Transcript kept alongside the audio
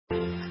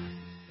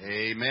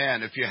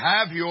Amen. If you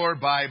have your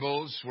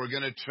Bibles, we're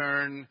going to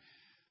turn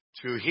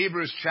to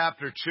Hebrews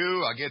chapter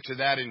 2. I'll get to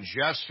that in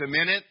just a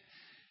minute.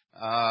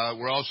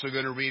 We're also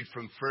going to read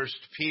from 1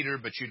 Peter,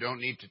 but you don't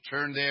need to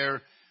turn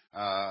there.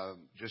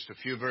 Just a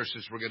few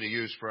verses we're going to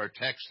use for our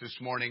text this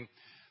morning.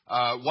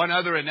 One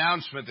other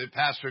announcement that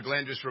Pastor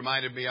Glenn just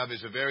reminded me of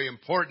is a very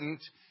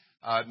important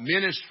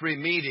ministry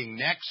meeting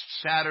next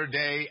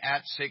Saturday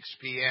at 6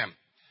 p.m.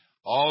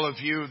 All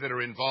of you that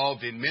are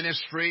involved in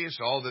ministries,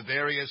 all the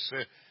various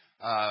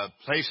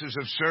places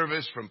of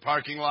service, from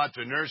parking lot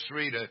to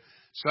nursery to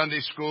Sunday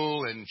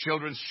school and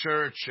children's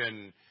church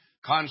and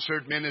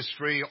concert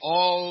ministry,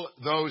 all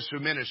those who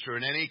minister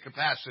in any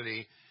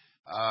capacity,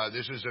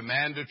 this is a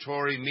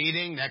mandatory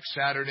meeting next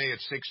Saturday at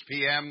 6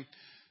 p.m.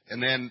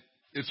 And then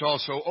it's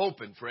also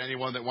open for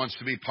anyone that wants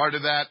to be part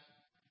of that.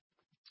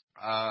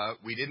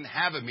 We didn't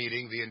have a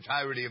meeting the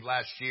entirety of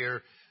last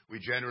year. We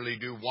generally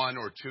do one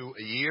or two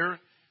a year.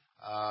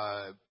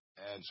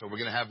 And so we're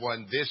going to have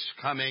one this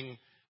coming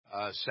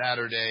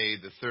Saturday,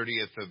 the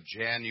 30th of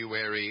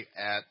January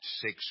at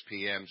 6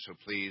 p.m. So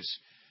please,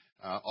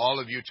 all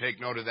of you take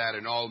note of that,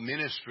 and all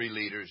ministry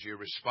leaders, you're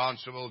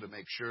responsible to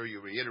make sure you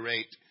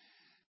reiterate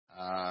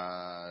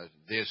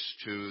this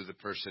to the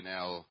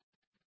personnel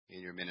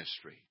in your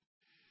ministry.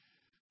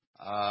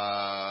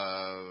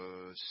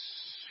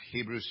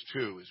 Hebrews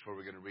 2 is where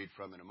we're going to read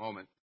from in a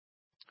moment.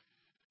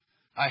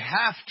 I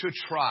have to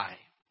try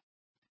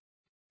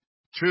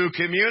to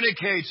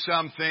communicate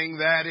something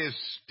that is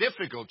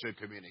difficult to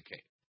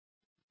communicate.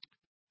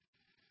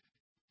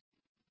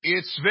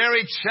 It's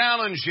very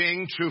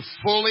challenging to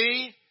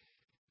fully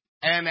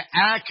and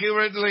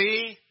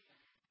accurately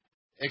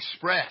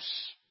express.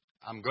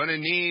 I'm going to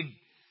need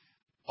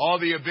all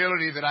the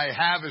ability that I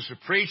have as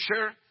a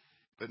preacher,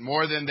 but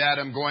more than that,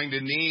 I'm going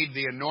to need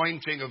the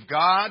anointing of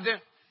God,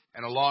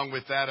 and along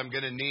with that, I'm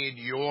going to need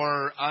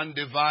your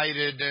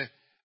undivided,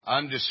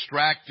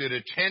 undistracted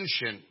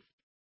attention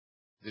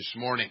this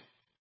morning.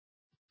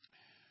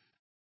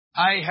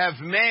 I have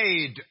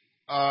made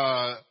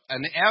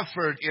an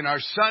effort in our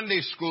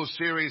Sunday school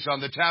series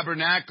on the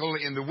tabernacle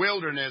in the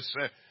wilderness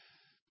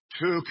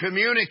to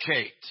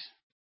communicate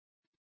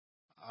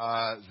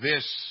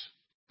this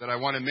that I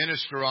want to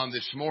minister on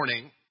this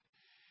morning.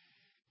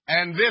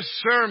 And this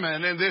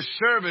sermon and this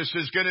service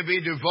is going to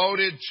be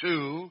devoted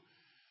to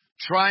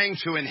trying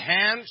to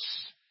enhance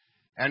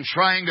and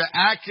trying to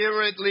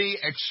accurately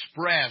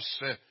express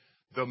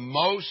the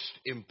most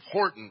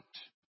important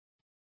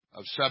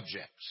of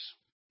subjects.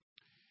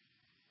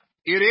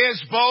 It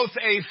is both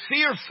a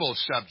fearful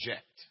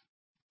subject,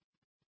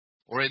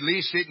 or at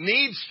least it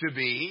needs to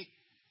be,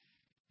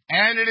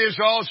 and it is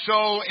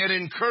also an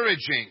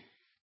encouraging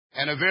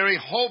and a very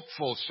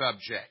hopeful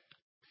subject.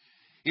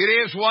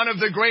 It is one of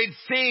the great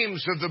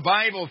themes of the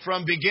Bible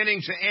from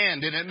beginning to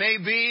end, and it may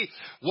be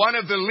one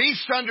of the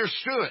least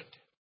understood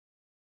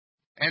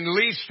and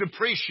least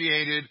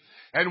appreciated,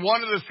 and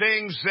one of the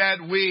things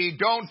that we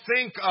don't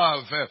think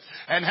of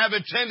and have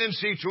a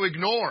tendency to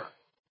ignore.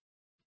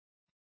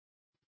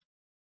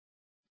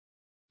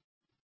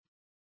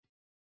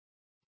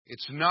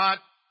 It's not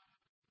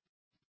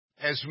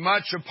as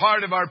much a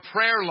part of our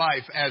prayer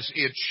life as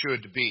it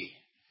should be.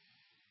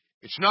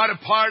 It's not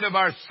a part of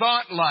our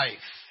thought life,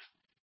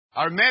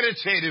 our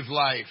meditative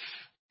life,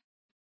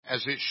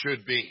 as it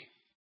should be.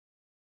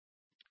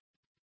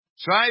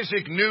 Sir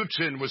Isaac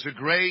Newton was a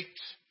great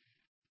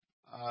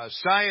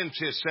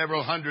scientist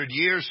several hundred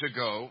years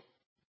ago.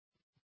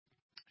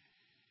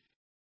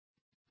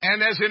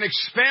 And as an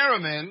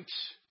experiment,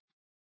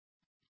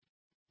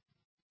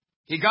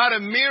 he got a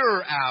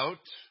mirror out,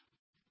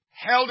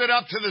 held it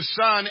up to the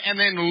sun, and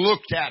then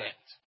looked at it.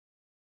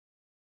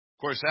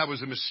 Of course, that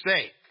was a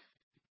mistake,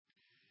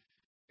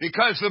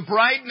 because the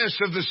brightness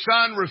of the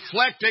sun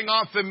reflecting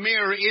off the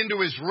mirror into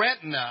his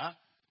retina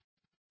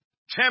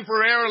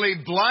temporarily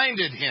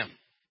blinded him.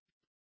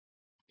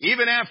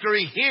 Even after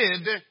he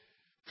hid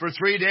for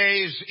 3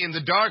 days in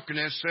the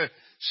darkness,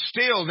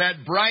 still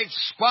that bright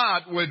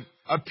spot would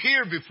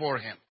appear before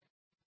him.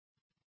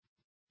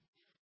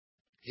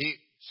 He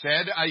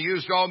said, I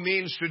used all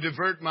means to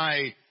divert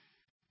my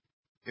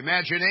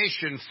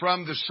imagination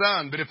from the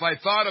sun, but if I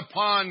thought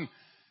upon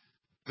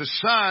the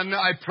sun,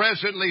 I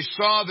presently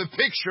saw the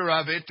picture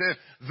of it,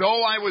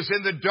 though I was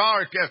in the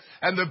dark,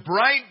 and the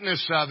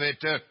brightness of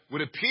it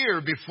would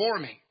appear before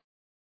me.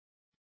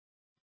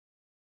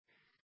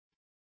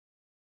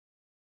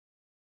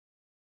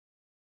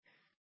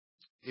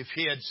 If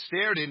he had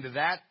stared into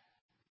that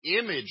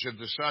image of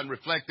the sun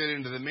reflected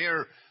into the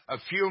mirror a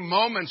few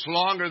moments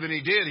longer than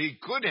he did, he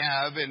could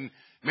have and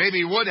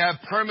maybe would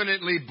have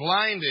permanently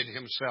blinded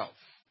himself.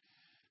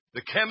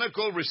 The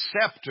chemical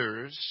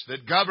receptors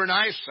that govern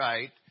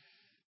eyesight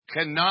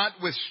cannot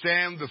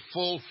withstand the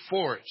full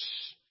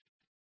force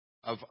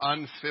of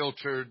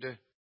unfiltered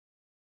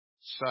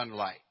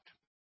sunlight.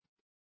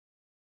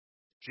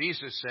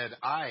 Jesus said,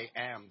 I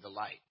am the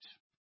light.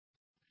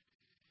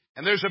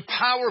 And there's a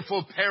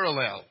powerful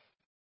parallel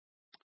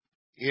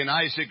in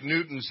Isaac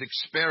Newton's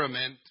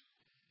experiment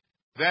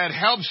that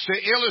helps to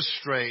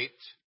illustrate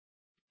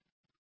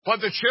What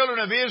the children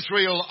of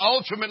Israel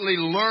ultimately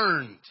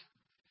learned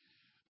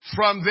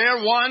from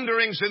their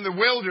wanderings in the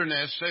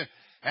wilderness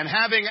and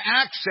having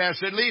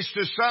access, at least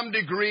to some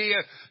degree,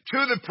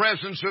 to the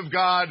presence of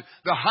God,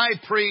 the high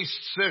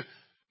priests,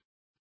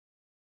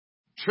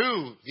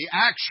 to the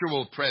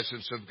actual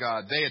presence of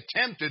God. They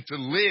attempted to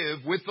live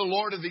with the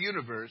Lord of the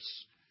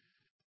universe,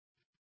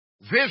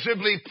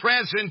 visibly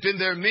present in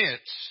their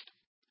midst.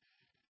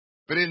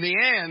 But in the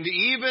end,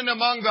 even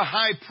among the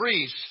high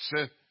priests,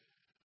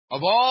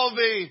 of all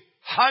the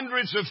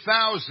hundreds of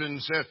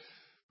thousands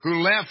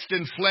who left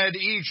and fled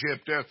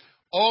Egypt,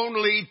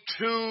 only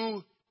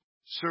 2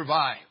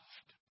 survived.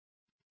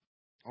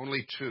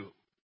 Only 2.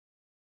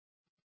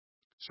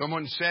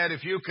 Someone said,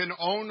 if you can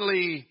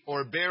only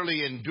or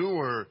barely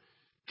endure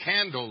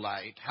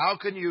candlelight, how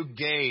can you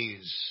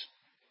gaze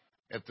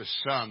at the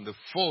sun, the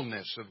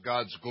fullness of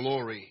God's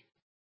glory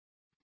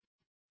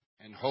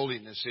and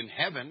holiness in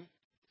heaven?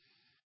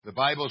 The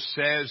Bible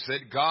says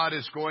that God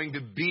is going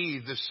to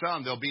be the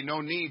sun. There'll be no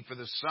need for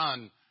the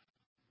sun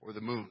or the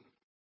moon.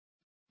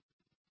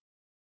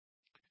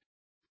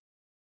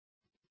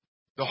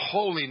 The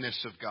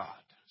holiness of God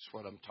is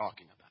what I'm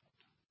talking about.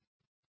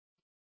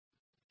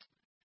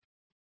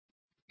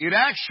 It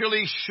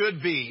actually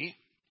should be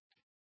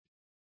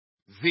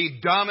the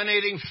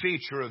dominating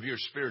feature of your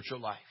spiritual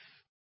life.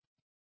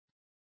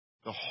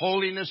 The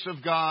holiness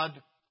of God,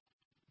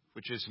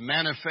 which is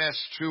manifest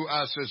to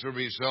us as a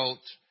result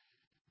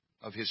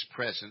of His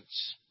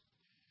presence.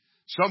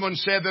 Someone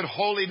said that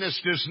holiness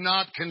does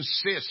not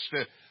consist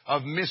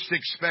of mystic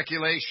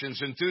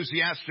speculations,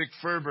 enthusiastic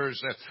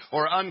fervors,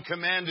 or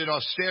uncommanded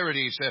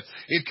austerities.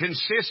 It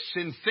consists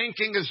in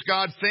thinking as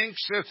God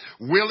thinks,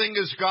 willing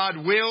as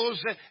God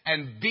wills,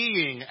 and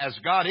being as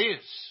God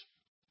is.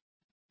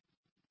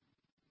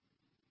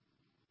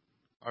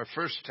 Our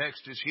first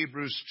text is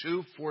Hebrews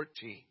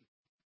 2:14.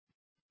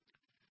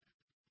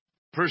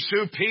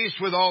 Pursue peace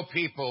with all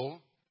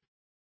people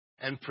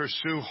and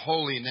pursue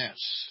holiness,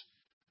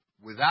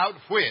 without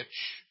which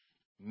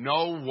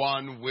no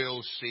one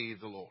will see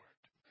the Lord.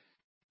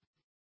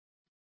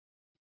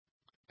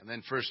 And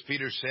then 1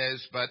 Peter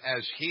says, but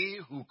as He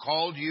who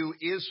called you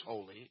is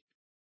holy,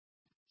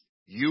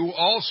 you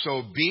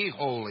also be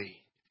holy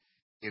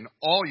in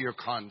all your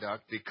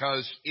conduct,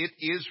 because it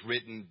is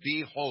written,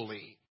 be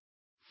holy,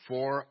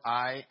 for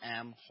I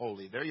am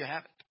holy. There you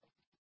have it.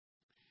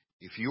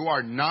 If you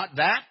are not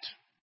that,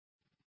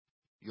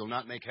 you'll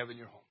not make heaven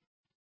your home.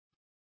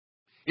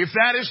 If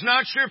that is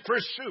not your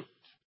pursuit,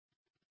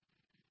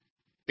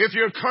 if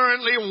you're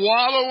currently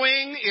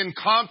wallowing in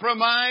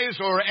compromise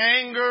or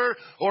anger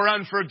or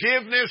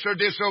unforgiveness or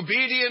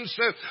disobedience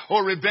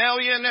or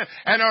rebellion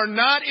and are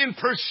not in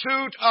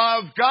pursuit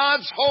of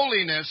God's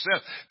holiness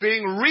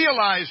being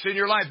realized in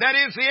your life, that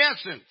is the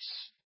essence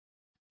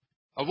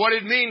of what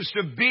it means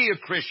to be a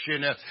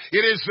Christian. It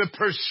is the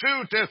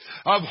pursuit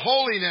of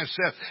holiness.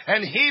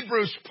 And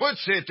Hebrews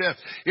puts it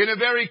in a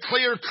very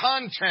clear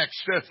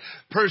context.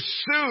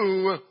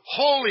 Pursue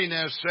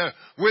holiness,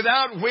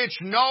 without which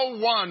no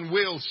one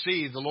will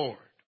see the Lord.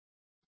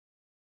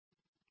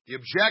 The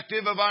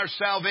objective of our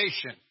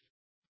salvation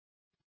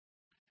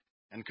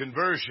and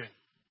conversion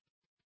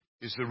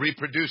is the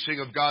reproducing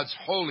of God's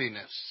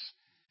holiness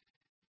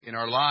in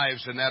our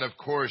lives. And that, of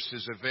course,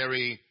 is a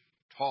very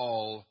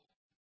tall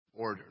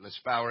order. Let's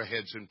bow our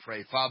heads and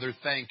pray. Father,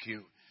 thank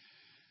you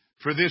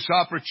for this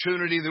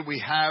opportunity that we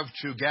have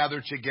to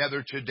gather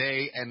together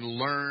today and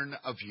learn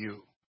of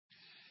you.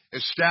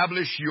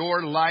 Establish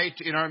your light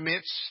in our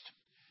midst.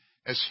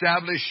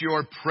 Establish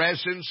your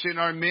presence in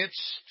our midst.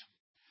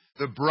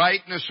 The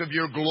brightness of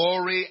your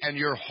glory and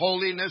your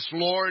holiness,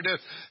 Lord,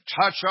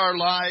 touch our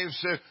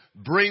lives.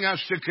 Bring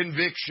us to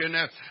conviction.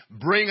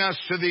 Bring us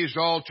to these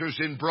altars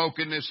in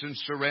brokenness and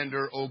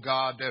surrender, O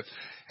God.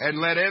 And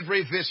let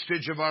every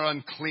vestige of our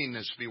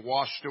uncleanness be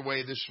washed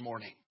away this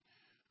morning,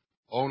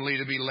 only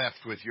to be left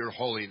with your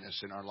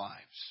holiness in our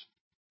lives.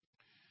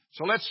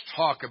 So let's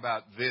talk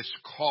about this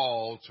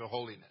call to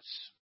holiness.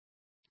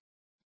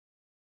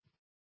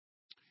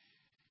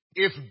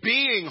 If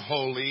being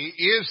holy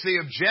is the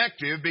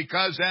objective,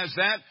 because as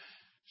that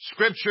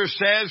scripture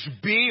says,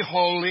 be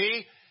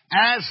holy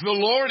as the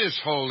Lord is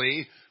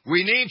holy,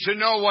 we need to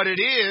know what it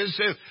is.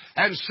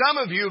 And some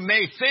of you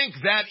may think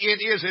that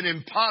it is an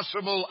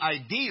impossible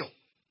ideal.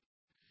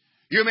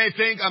 You may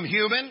think, I'm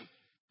human.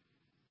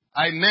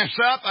 I mess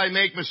up. I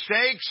make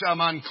mistakes. I'm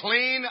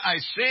unclean. I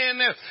sin.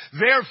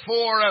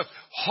 Therefore,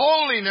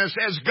 holiness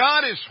as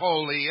God is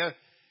holy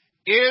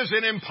is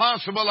an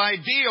impossible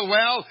ideal.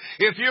 Well,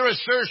 if your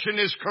assertion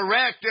is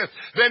correct,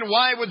 then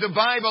why would the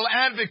Bible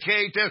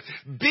advocate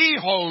be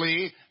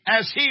holy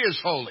as He is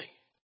holy?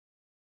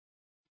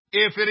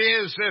 If it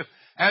is,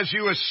 as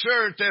you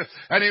assert,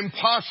 an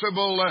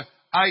impossible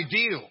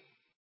ideal.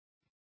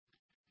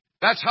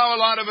 That's how a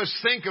lot of us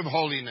think of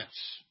holiness.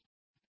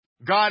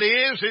 God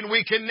is and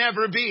we can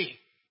never be.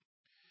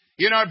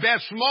 In our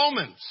best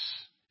moments,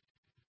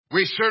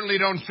 we certainly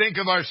don't think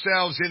of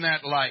ourselves in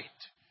that light.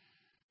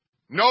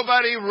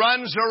 Nobody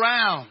runs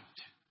around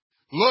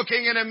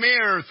Looking in a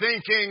mirror,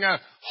 thinking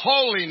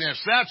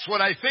holiness. That's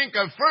what I think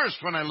of first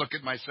when I look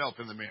at myself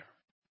in the mirror.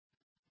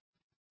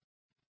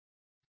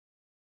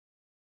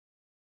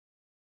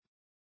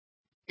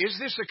 Is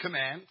this a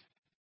command?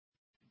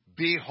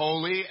 Be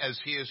holy as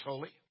He is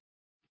holy?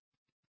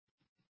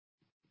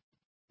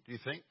 Do you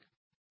think?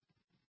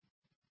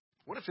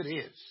 What if it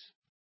is?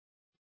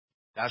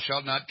 Thou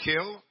shalt not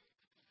kill.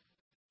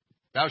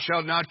 Thou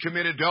shalt not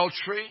commit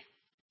adultery.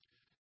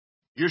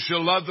 You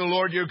shall love the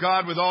Lord your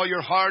God with all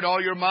your heart,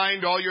 all your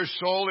mind, all your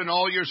soul, and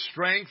all your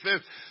strength.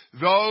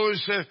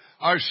 Those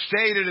are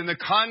stated in the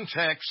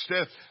context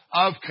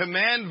of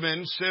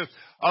commandments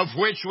of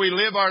which we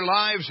live our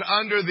lives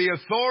under the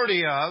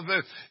authority of.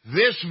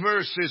 This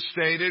verse is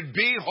stated,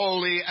 be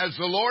holy as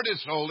the Lord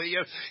is holy.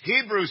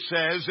 Hebrews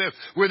says,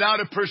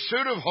 without a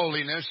pursuit of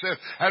holiness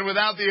and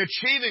without the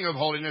achieving of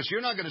holiness,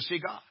 you're not going to see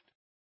God.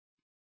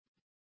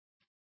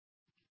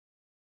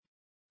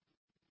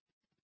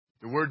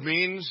 The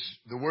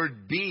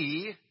word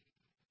be,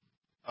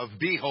 of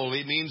be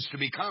holy, means to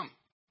become,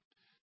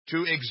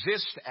 to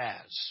exist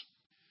as,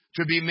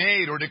 to be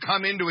made or to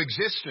come into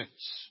existence.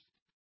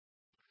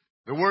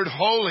 The word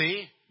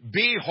holy,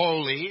 be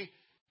holy,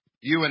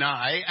 you and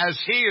I, as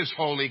He is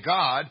holy,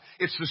 God,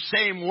 it's the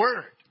same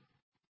word.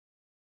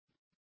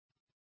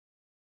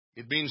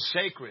 It means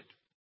sacred,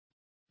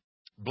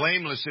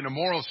 blameless in a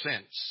moral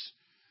sense,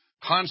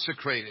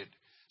 consecrated,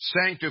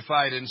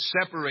 sanctified, and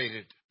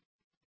separated.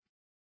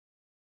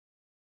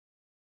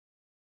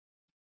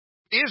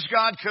 Is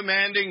God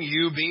commanding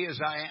you be as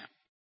I am?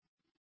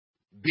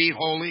 Be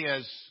holy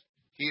as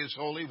He is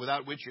holy,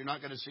 without which you're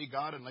not going to see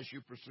God unless you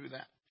pursue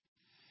that.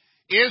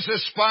 Is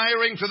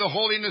aspiring to the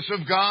holiness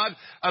of God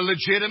a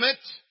legitimate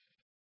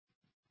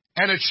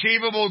and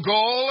achievable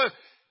goal?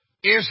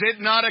 Is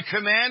it not a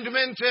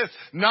commandment?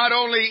 Not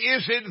only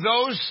is it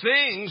those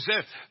things,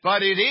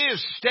 but it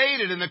is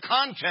stated in the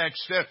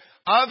context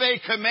of a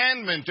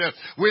commandment.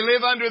 We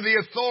live under the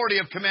authority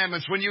of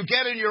commandments. When you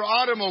get in your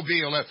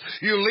automobile,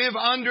 you live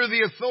under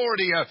the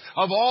authority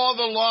of all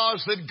the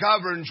laws that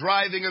govern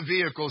driving a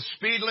vehicle.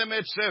 Speed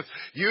limits,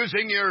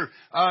 using your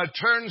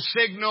turn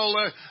signal,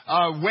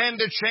 when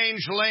to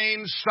change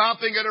lanes,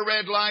 stopping at a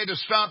red light, a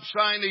stop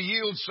sign, a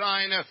yield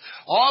sign.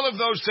 All of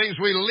those things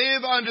we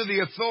live under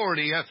the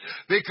authority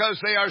because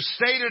they are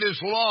stated as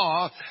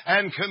law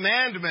and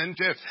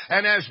commandment.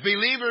 And as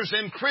believers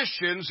and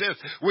Christians,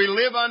 we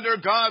live under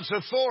God's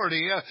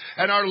authority,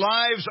 and our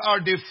lives are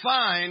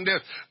defined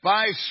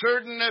by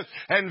certain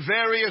and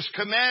various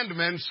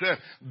commandments.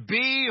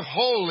 Be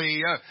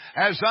holy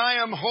as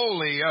I am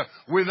holy,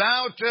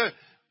 without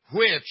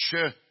which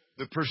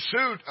the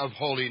pursuit of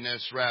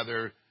holiness,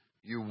 rather,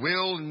 you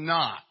will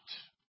not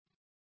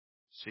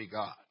see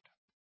God.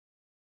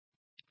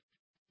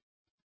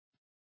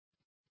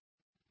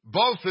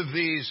 Both of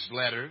these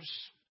letters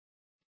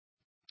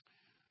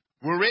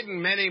were written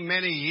many,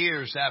 many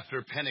years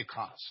after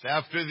Pentecost,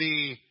 after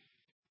the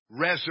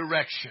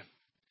resurrection,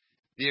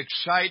 the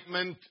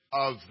excitement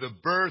of the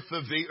birth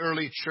of the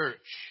early church,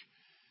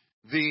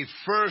 the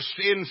first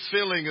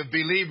infilling of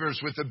believers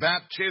with the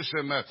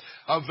baptism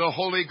of the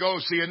Holy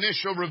Ghost, the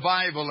initial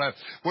revival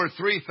where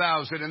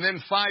 3,000 and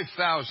then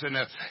 5,000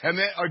 and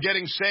they are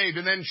getting saved,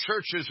 and then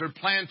churches are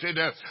planted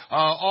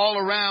all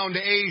around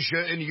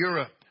Asia and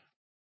Europe.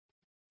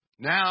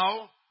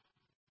 Now,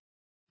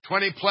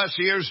 20 plus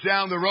years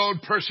down the road,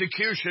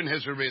 persecution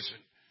has arisen.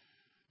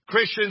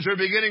 Christians are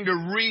beginning to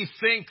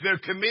rethink their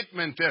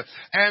commitment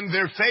and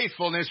their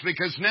faithfulness,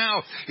 because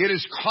now it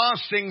is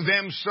costing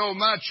them so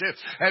much,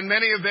 and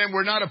many of them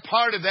were not a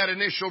part of that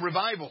initial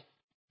revival.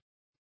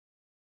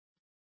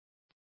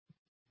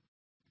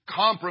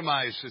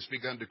 Compromise has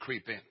begun to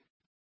creep in.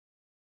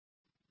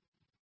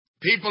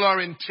 People are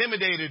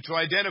intimidated to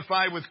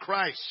identify with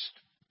Christ.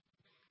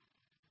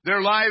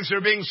 Their lives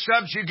are being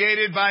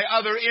subjugated by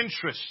other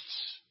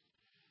interests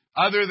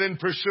other than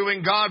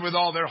pursuing God with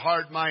all their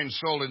heart, mind,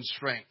 soul, and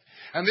strength.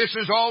 And this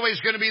is always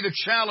going to be the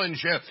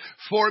challenge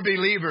for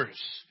believers.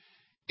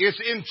 It's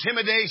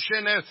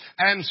intimidation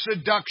and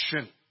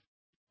seduction.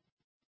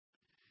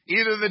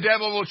 Either the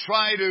devil will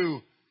try to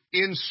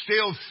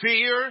instill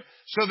fear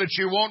so that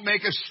you won't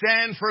make a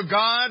stand for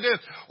God,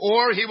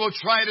 or he will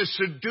try to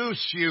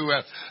seduce you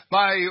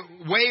by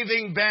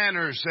waving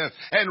banners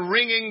and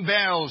ringing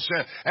bells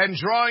and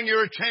drawing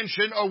your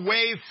attention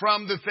away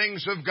from the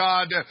things of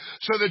God,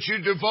 so that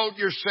you devote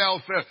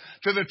yourself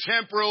to the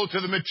temporal,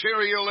 to the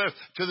material,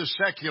 to the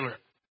secular.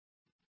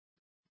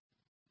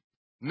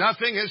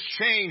 Nothing has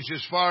changed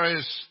as far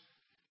as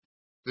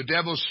the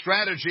devil's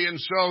strategy. And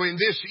so in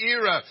this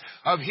era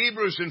of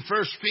Hebrews and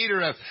 1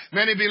 Peter,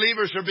 many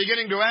believers are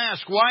beginning to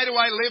ask, why do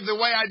I live the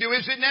way I do?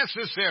 Is it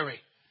necessary?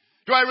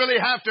 Do I really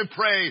have to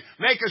pray,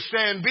 make a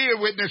stand, be a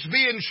witness,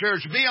 be in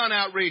church, be on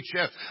outreach,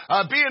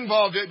 be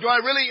involved? Do I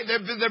really?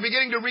 They're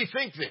beginning to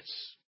rethink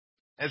this,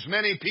 as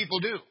many people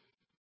do.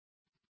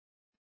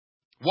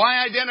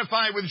 Why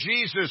identify with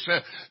Jesus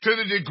to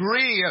the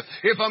degree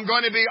if I'm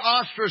going to be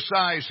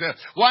ostracized?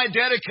 Why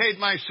dedicate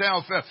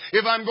myself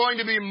if I'm going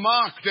to be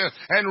mocked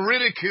and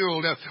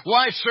ridiculed?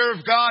 Why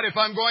serve God if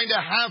I'm going to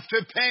have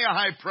to pay a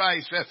high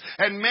price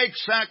and make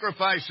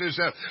sacrifices?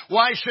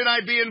 Why should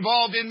I be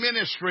involved in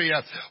ministry?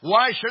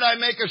 Why should I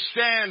make a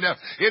stand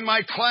in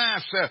my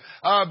class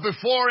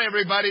before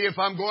everybody if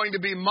I'm going to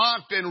be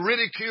mocked and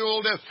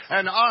ridiculed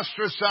and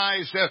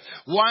ostracized?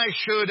 Why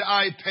should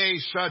I pay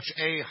such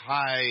a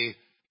high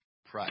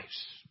price?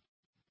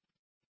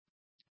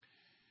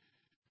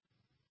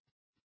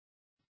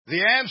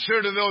 The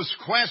answer to those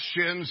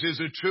questions is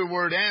a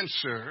two-word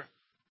answer: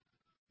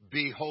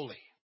 be holy.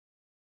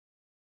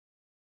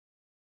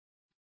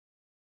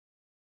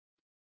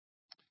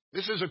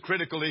 This is a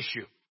critical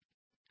issue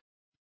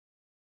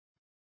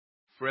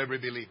for every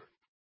believer.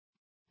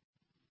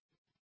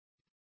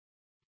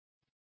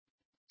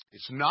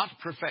 It's not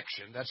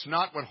perfection. That's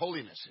not what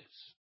holiness is.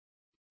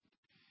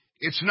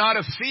 It's not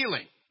a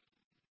feeling.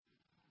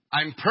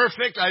 I'm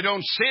perfect, I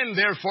don't sin,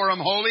 therefore I'm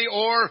holy,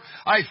 or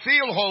I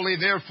feel holy,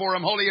 therefore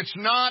I'm holy. It's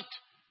not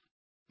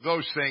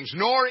those things,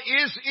 nor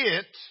is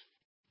it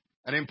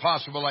an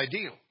impossible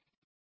ideal.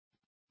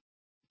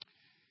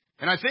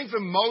 And I think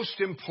the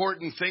most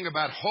important thing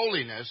about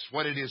holiness,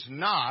 what it is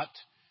not,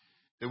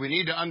 that we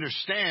need to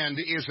understand,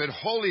 is that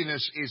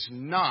holiness is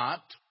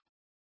not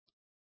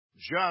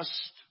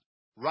just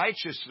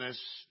righteousness,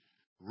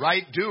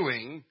 right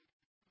doing,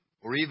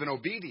 or even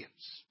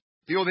obedience.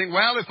 People think,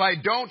 well, if I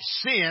don't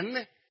sin,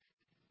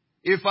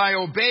 if I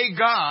obey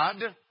God,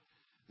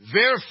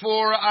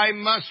 therefore I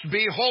must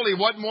be holy.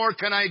 What more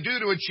can I do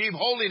to achieve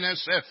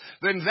holiness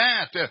than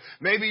that?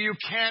 Maybe you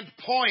can't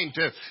point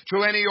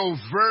to any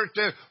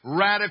overt,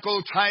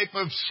 radical type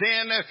of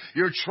sin.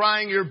 You're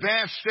trying your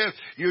best.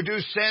 You do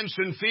sense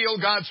and feel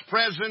God's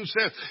presence.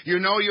 You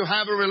know you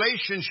have a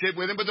relationship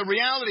with Him. But the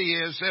reality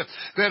is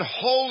that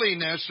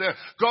holiness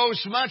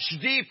goes much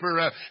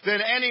deeper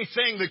than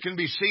anything that can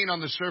be seen on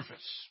the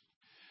surface.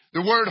 The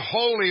word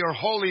holy or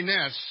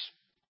holiness,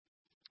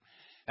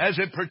 as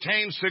it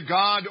pertains to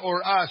God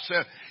or us,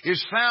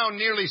 is found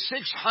nearly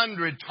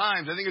 600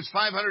 times. I think it's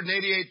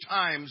 588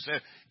 times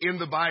in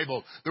the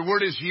Bible. The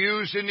word is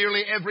used in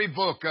nearly every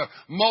book,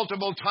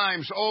 multiple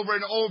times, over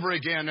and over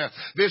again.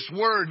 This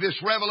word, this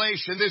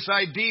revelation, this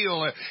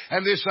ideal,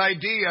 and this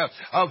idea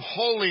of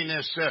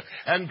holiness,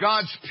 and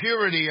God's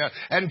purity,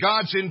 and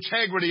God's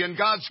integrity, and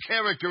God's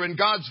character, and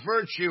God's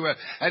virtue,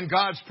 and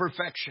God's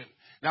perfection.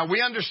 Now,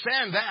 we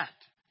understand that.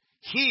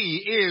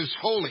 He is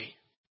holy.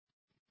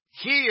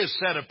 He is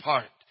set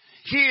apart.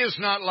 He is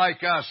not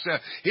like us.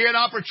 He had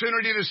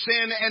opportunity to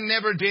sin and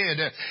never did.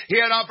 He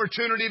had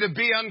opportunity to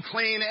be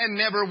unclean and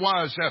never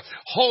was.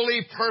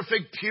 Holy,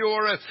 perfect,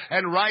 pure,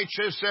 and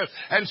righteous.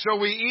 And so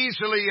we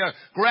easily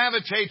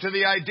gravitate to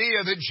the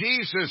idea that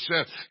Jesus,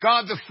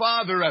 God the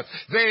Father,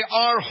 they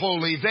are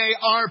holy. They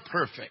are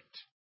perfect.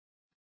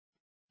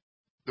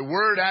 The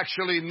word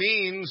actually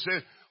means,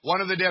 one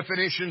of the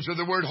definitions of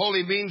the word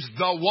holy means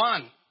the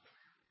one.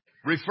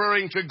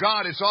 Referring to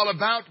God. It's all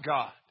about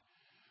God.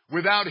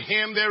 Without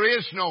Him, there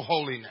is no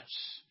holiness.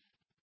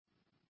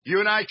 You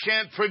and I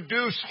can't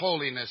produce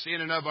holiness in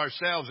and of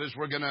ourselves, as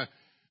we're going to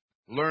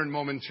learn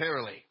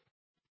momentarily.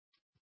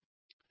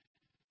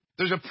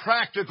 There's a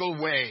practical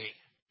way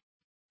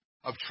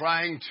of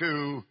trying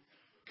to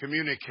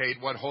communicate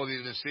what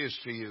holiness is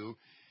to you,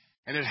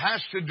 and it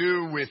has to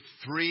do with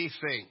three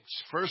things.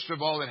 First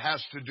of all, it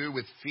has to do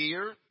with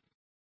fear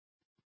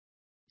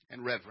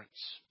and reverence.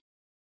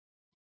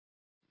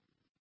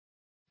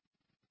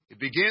 It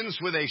begins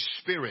with a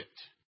spirit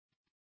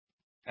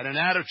and an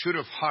attitude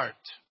of heart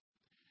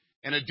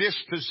and a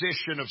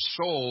disposition of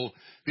soul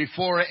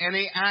before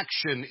any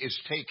action is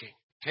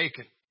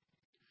taken.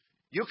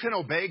 You can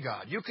obey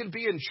God. You can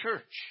be in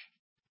church.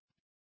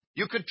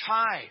 You could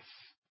tithe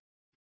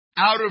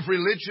out of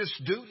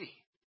religious duty,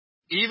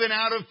 even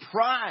out of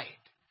pride.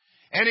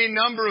 Any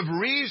number of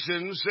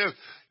reasons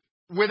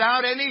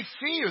without any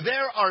fear.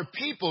 There are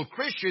people,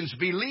 Christians,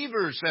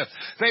 believers,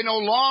 they no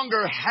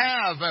longer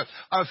have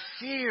a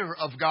fear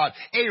of God,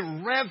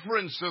 a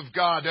reverence of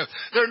God.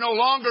 They're no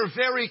longer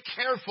very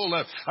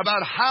careful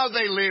about how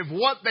they live,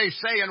 what they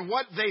say, and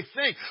what they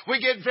think. We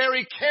get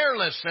very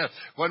careless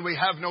when we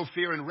have no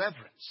fear and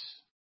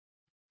reverence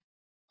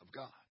of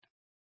God.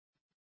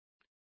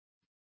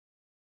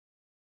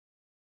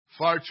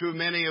 Far too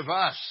many of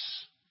us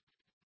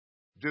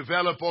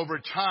develop over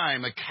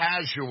time a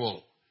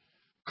casual,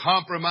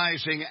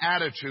 compromising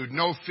attitude,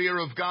 no fear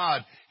of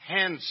God.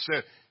 Hence,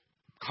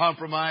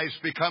 compromise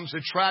becomes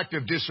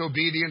attractive.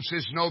 Disobedience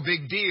is no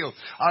big deal.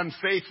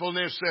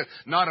 Unfaithfulness,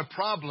 not a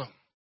problem,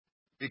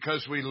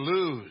 because we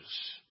lose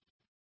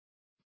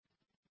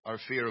our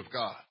fear of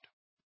God.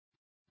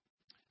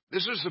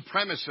 This is the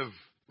premise of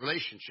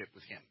relationship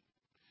with Him.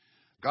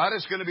 God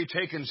is going to be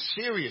taken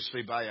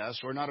seriously by us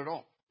or not at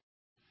all.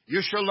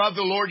 You shall love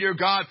the Lord your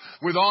God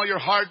with all your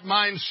heart,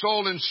 mind,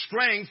 soul, and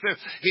strength.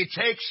 He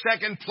takes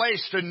second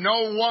place to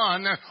no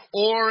one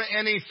or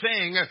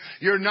anything.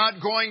 You're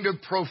not going to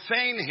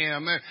profane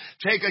Him.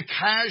 Take a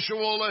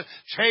casual,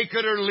 take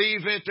it or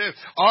leave it,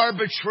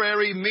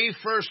 arbitrary,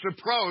 me-first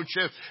approach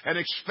and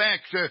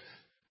expect to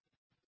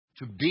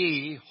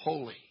be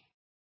holy.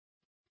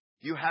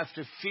 You have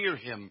to fear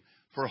Him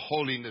for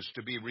holiness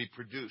to be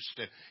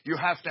reproduced. You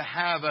have to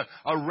have a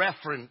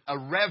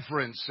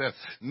reverence,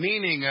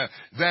 meaning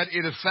that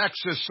it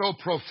affects us so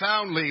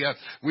profoundly.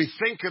 We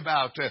think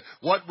about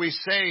what we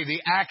say,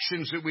 the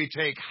actions that we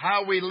take,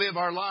 how we live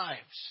our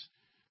lives.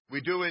 We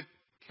do it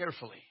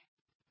carefully.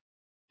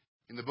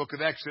 In the book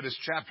of Exodus,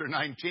 chapter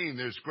 19,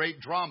 there's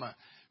great drama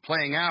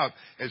playing out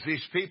as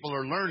these people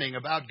are learning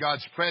about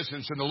God's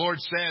presence. And the Lord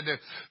said,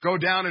 go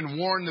down and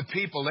warn the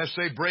people lest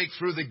they break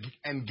through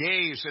and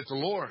gaze at the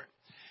Lord.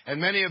 And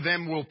many of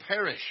them will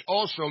perish.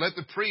 Also, let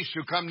the priests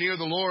who come near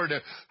the Lord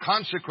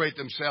consecrate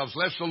themselves,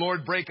 lest the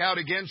Lord break out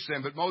against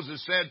them. But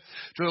Moses said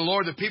to the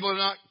Lord, the people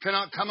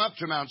cannot come up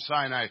to Mount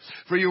Sinai.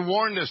 For you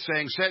warned us,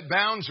 saying, set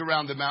bounds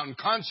around the mountain,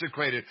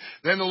 consecrate it.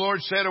 Then the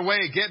Lord said,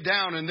 away, get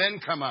down, and then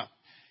come up.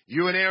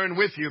 You and Aaron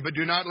with you, but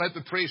do not let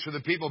the priests or the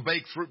people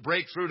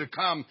break through to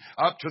come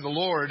up to the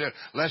Lord,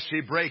 lest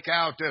He break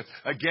out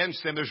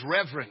against them. There's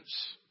reverence.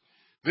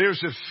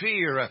 There's a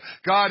fear.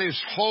 God is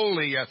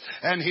holy,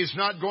 and He's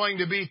not going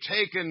to be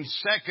taken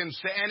seconds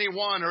to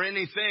anyone or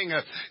anything.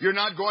 You're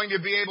not going to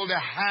be able to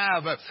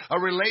have a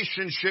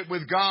relationship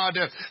with God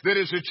that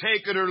is a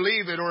take it or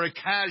leave it or a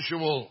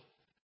casual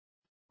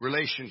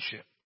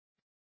relationship.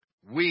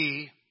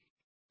 We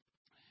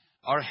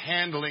are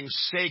handling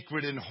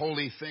sacred and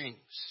holy things,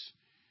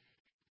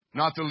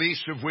 not the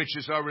least of which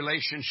is our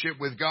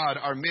relationship with God,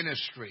 our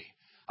ministry,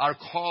 our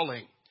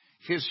calling,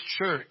 His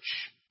church.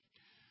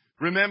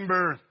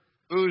 Remember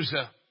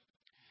Uzzah.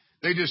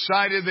 They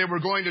decided they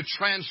were going to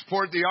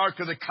transport the Ark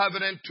of the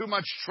Covenant. Too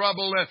much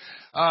trouble,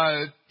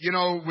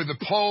 with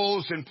the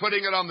poles and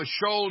putting it on the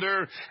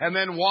shoulder and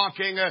then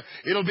walking.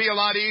 It'll be a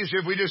lot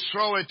easier if we just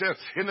throw it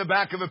in the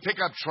back of a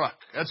pickup truck.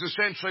 That's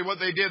essentially what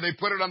they did. They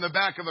put it on the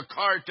back of a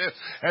cart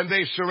and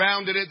they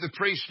surrounded it, the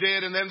priest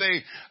did, and then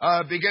they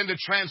began to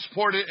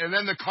transport it, and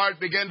then the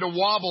cart began to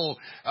wobble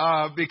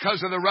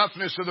because of the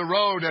roughness of the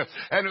road.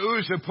 And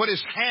Uzzah put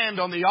his hand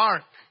on the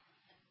ark.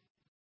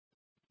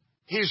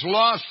 He's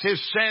lost his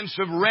sense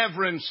of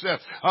reverence,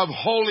 of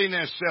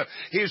holiness.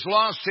 He's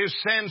lost his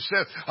sense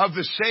of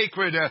the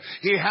sacred.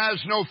 He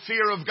has no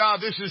fear of God.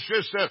 This is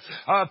just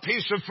a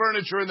piece of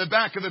furniture in the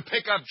back of the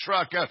pickup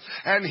truck.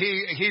 And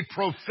he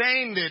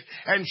profaned it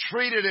and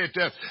treated it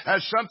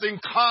as something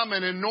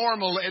common and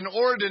normal and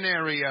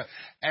ordinary.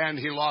 And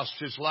he lost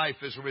his life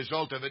as a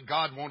result of it.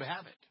 God won't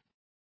have it.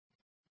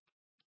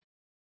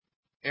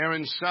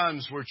 Aaron's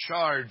sons were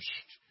charged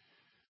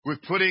with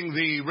putting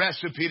the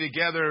recipe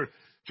together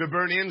to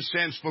burn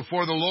incense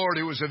before the Lord.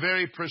 It was a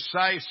very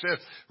precise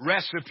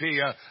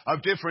recipe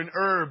of different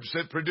herbs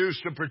that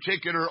produced a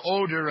particular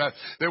odor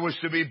that was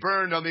to be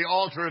burned on the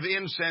altar of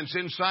incense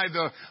inside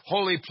the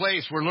holy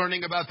place. We're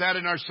learning about that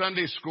in our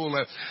Sunday school.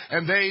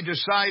 And they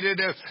decided,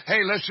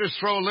 hey, let's just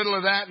throw a little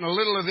of that and a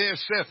little of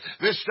this.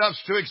 This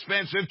stuff's too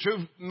expensive,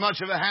 too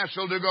much of a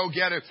hassle to go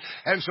get it.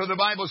 And so the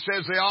Bible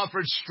says they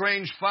offered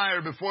strange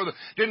fire before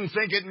didn't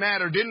think it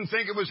mattered, didn't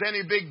think it was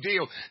any big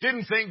deal,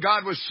 didn't think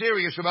God was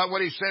serious about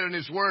what He said in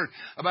His Word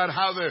about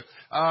how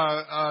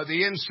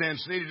the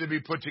incense needed to be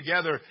put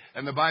together.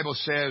 And the Bible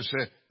says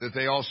that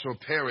they also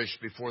perished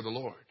before the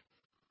Lord.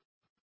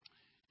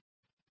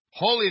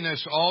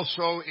 Holiness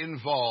also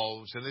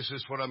involves, and this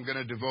is what I'm going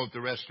to devote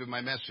the rest of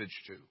my message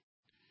to,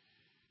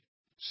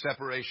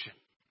 separation.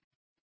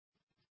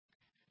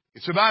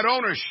 It's about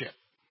ownership,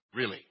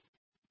 really.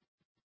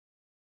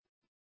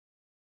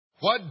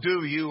 What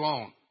do you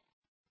own?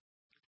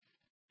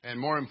 And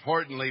more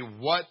importantly,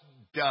 what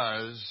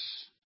does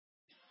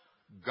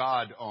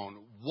God own?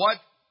 What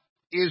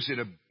is it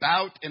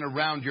about and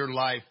around your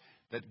life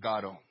that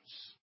God owns?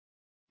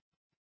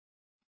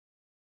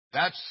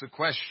 That's the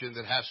question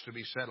that has to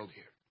be settled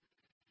here.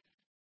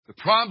 The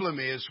problem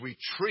is we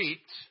treat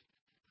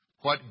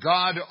what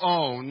God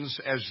owns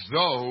as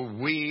though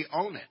we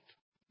own it.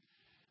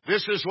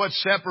 This is what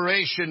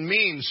separation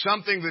means.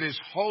 Something that is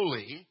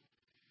holy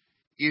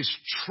is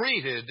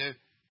treated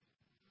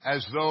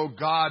as though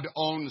God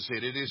owns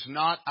it. It is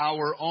not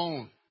our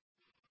own.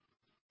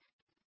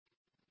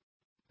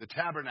 The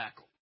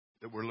tabernacle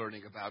that we're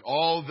learning about,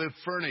 all the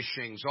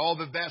furnishings, all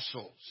the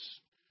vessels,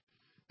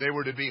 they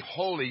were to be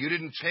holy. You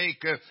didn't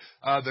take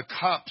the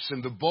cups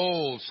and the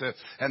bowls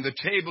and the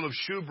table of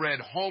shewbread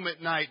home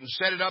at night and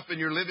set it up in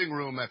your living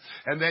room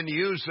and then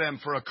use them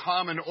for a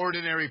common,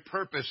 ordinary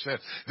purpose.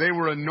 They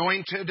were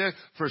anointed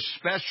for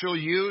special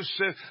use.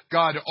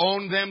 God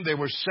owned them. They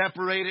were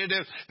separated.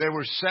 They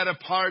were set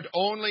apart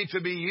only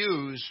to be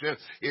used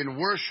in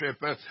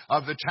worship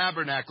of the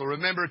tabernacle.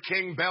 Remember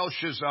King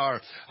Belshazzar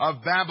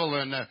of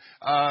Babylon,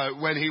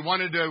 when he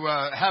wanted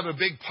to have a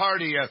big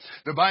party,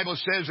 the Bible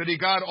says that he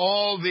got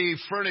all the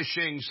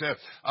furnishings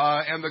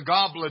and the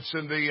goblets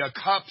and the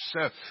cups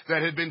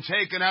that had been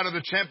taken out of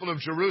the temple of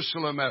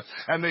Jerusalem,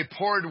 and they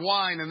poured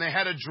wine, and they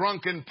had a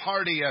drunken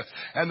party,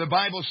 and the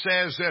Bible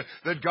says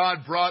that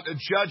God brought a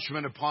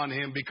judgment upon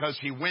him because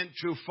he went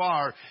too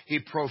far. He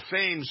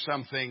profaned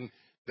something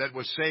that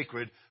was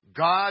sacred.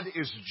 God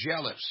is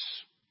jealous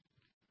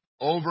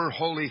over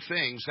holy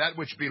things, that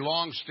which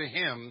belongs to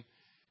him,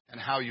 and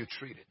how you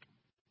treat it.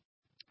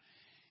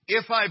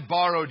 If I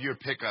borrowed your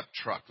pickup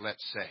truck,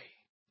 let's say,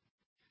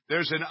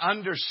 there's an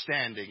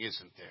understanding,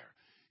 isn't there?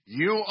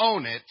 You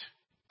own it,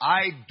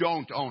 I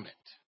don't own it.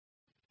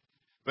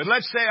 But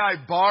let's say I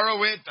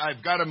borrow it,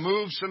 I've got to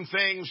move some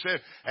things,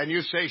 and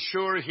you say,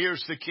 sure,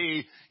 here's the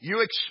key.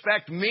 You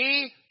expect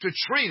me to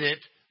treat it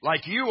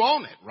like you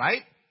own it,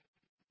 right?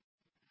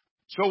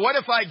 So what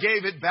if I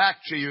gave it back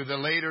to you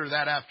later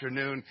that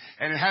afternoon,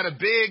 and it had a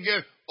big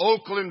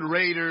Oakland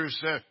Raiders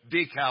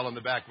decal on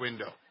the back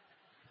window?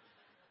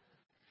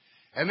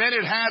 And then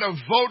it had a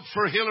Vote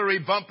for Hillary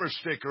bumper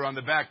sticker on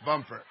the back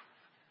bumper.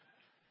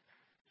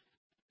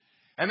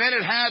 And then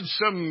it had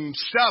some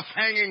stuff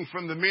hanging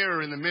from the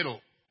mirror in the middle.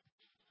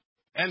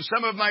 And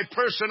some of my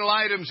personal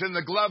items in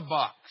the glove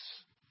box.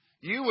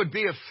 You would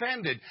be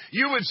offended.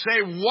 You would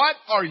say, what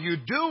are you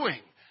doing?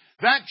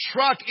 That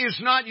truck is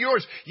not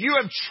yours. You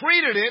have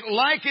treated it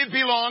like it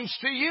belongs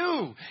to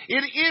you.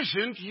 It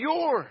isn't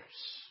yours.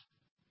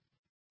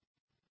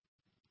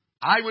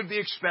 I would be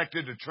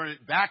expected to turn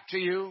it back to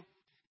you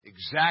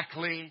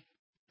exactly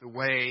the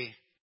way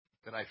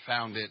that I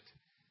found it,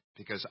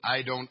 because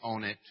I don't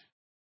own it,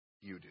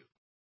 you do.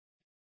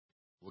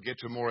 We'll get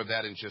to more of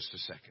that in just a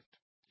second.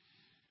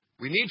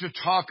 We need to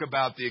talk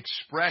about the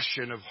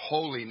expression of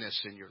holiness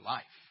in your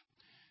life.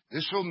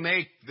 This will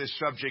make this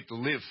subject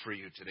live for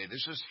you today.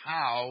 This is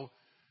how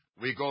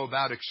we go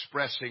about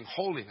expressing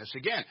holiness.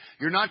 Again,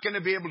 you're not going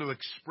to be able to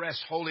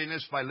express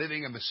holiness by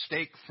living a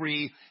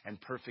mistake-free and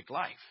perfect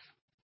life.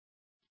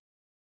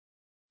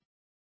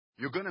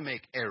 You're going to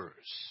make errors.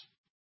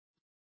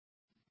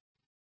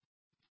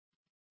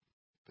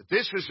 But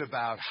this is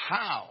about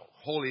how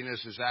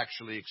holiness is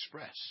actually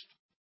expressed.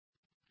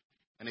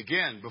 And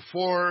again,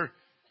 before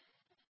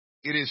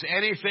it is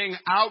anything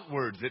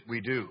outward that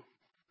we do,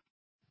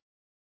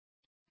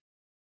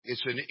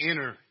 it's an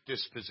inner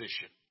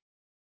disposition.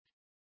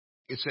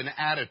 It's an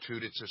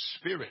attitude. It's a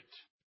spirit.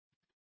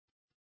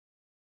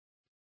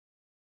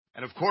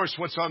 And of course,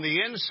 what's on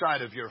the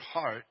inside of your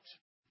heart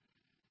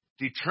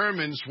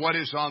determines what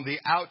is on the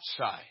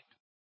outside.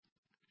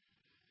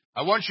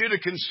 I want you to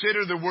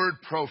consider the word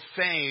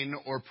profane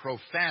or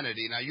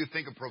profanity. Now, you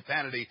think of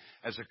profanity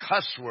as a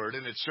cuss word,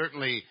 and it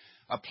certainly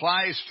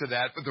applies to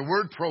that. But the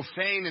word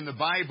profane in the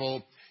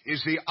Bible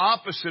is the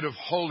opposite of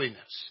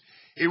holiness.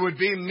 It would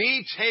be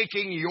me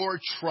taking your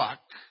truck,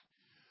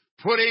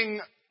 putting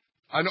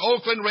an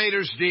Oakland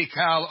Raiders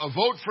decal, a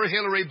Vote for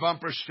Hillary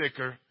bumper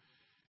sticker,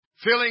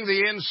 filling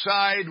the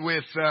inside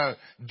with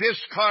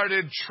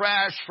discarded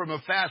trash from a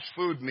fast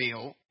food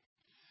meal,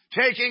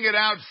 taking it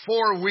out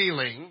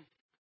four-wheeling,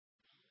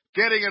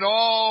 getting it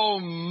all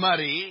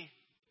muddy,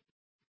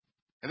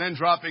 and then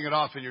dropping it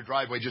off in your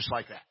driveway just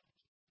like that.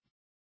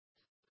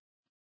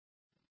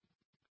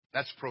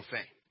 That's profane.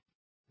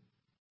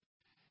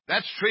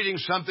 That's treating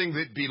something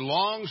that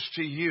belongs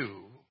to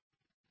you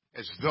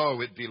as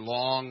though it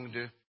belonged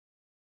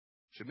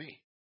to me.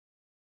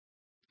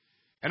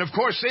 And of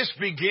course, this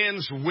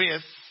begins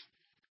with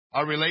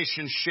our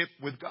relationship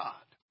with God.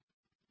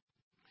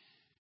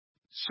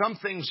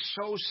 Something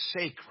so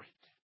sacred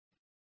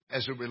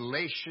as a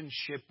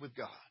relationship with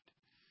God.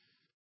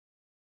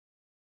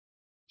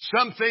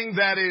 Something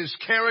that is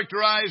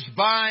characterized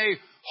by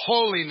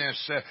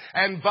holiness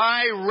and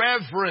by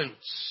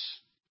reverence.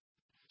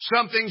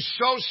 Something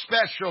so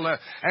special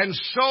and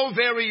so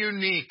very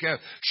unique.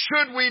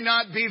 Should we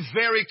not be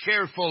very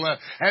careful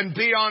and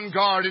be on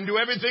guard and do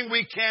everything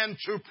we can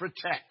to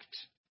protect?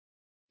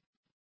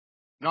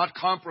 Not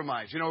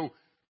compromise. You know,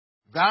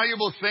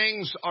 valuable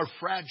things are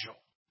fragile.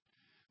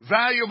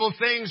 Valuable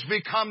things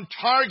become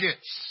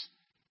targets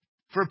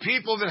for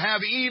people that have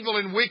evil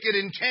and wicked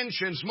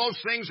intentions. Most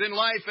things in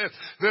life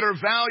that are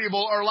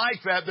valuable are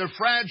like that. They're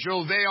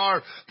fragile. They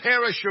are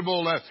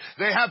perishable.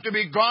 They have to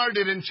be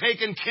guarded and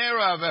taken care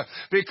of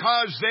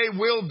because they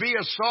will be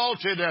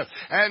assaulted.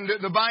 And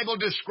the Bible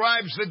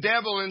describes the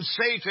devil and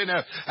Satan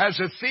as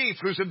a thief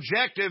whose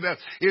objective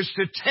is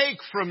to take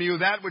from you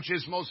that which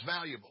is most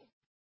valuable.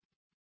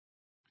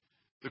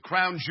 The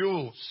crown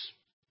jewels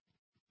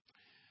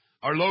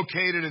are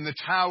located in the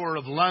Tower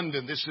of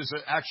London. This is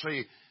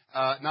actually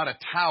not a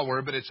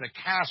tower, but it's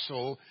a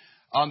castle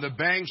on the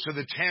banks of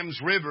the Thames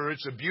River.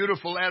 It's a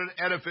beautiful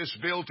edifice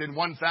built in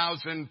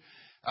 1000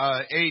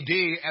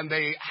 A.D., and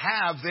they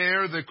have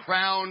there the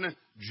crown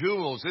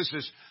jewels. This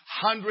is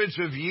hundreds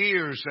of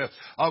years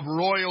of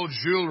royal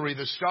jewelry.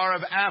 The Star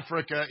of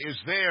Africa is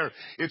there.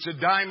 It's a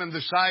diamond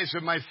the size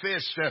of my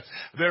fist.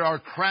 There are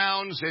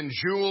crowns and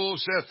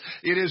jewels.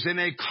 It is in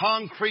a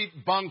concrete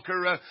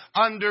bunker,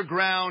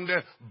 underground,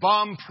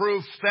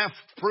 bomb-proof,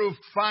 theft-proof,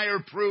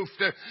 fire-proof,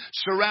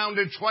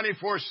 surrounded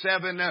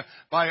 24/7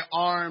 by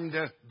armed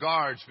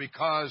guards,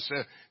 because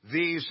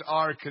these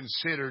are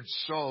considered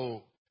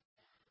so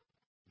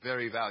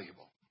very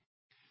valuable.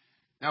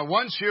 Now,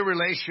 once your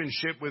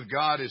relationship with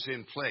God is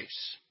in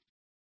place,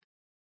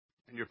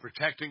 and you're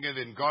protecting it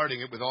and guarding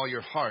it with all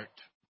your heart,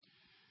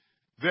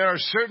 there are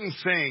certain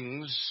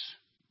things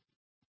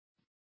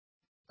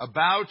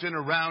about and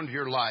around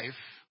your life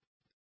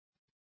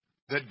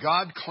that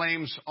God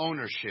claims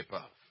ownership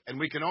of. And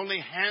we can only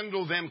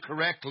handle them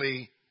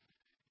correctly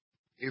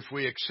if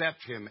we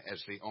accept Him as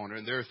the owner.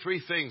 And there are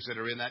three things that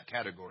are in that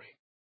category.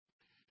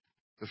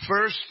 The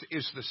first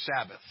is the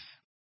Sabbath.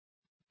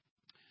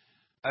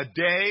 A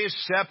day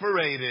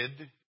separated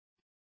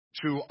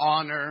to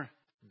honor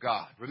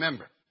God.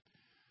 Remember,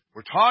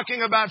 we're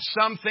talking about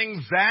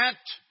something that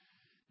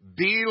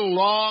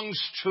belongs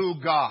to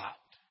God.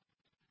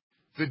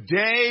 The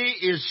day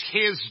is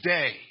His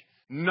day,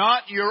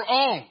 not your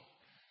own.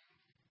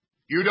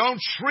 You don't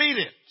treat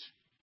it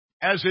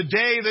as a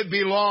day that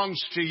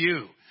belongs to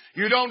you.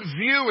 You don't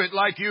view it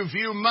like you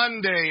view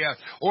Monday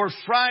or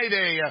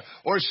Friday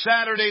or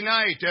Saturday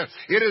night.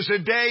 It is a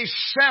day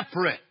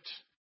separate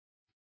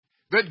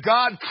that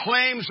God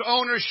claims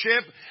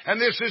ownership,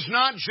 and this is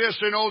not just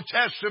an Old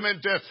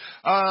Testament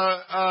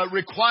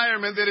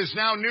requirement that is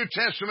now New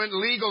Testament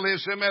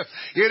legalism.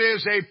 It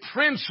is a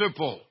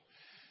principle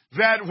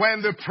that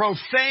when the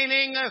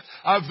profaning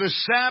of the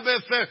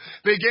Sabbath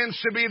begins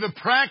to be the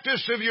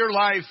practice of your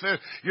life,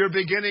 you're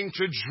beginning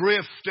to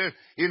drift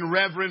in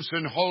reverence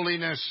and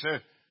holiness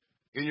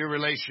in your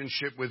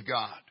relationship with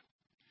God.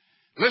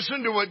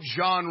 Listen to what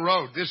John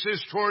wrote. This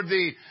is toward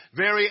the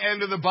very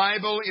end of the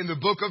Bible in the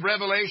book of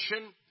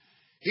Revelation.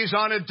 He's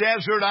on a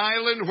desert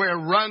island where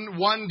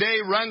one day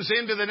runs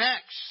into the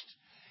next.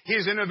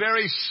 He's in a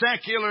very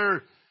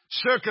secular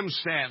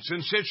circumstance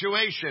and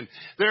situation.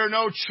 There are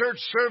no church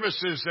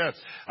services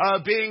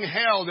being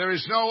held. There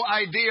is no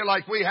idea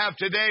like we have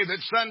today that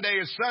Sunday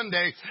is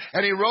Sunday.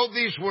 And he wrote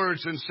these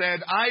words and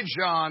said, I,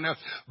 John,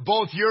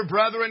 both your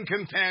brother and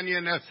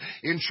companion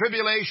in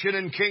tribulation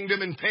and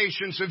kingdom and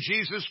patience of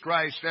Jesus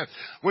Christ,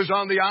 was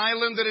on the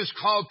island that is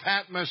called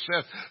Patmos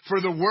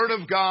for the word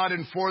of God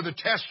and for the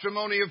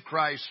testimony of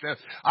Christ.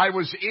 I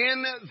was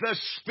in the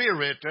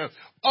Spirit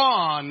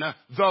on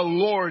the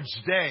Lord's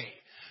day.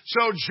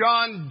 So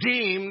John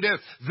deemed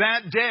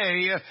that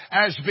day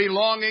as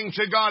belonging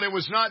to God. It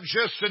was not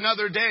just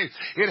another day.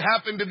 It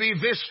happened to be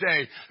this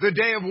day, the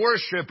day of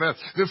worship,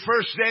 the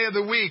first day of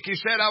the week. He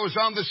said, I was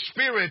on the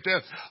Spirit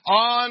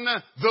on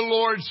the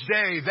Lord's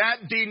day.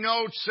 That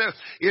denotes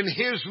in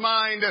his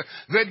mind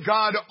that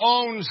God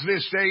owns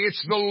this day.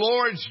 It's the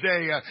Lord's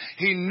day.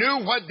 He knew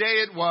what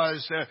day it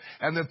was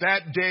and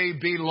that day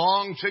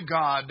belonged to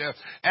God.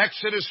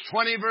 Exodus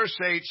 20 verse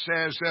 8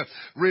 says,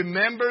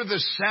 remember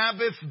the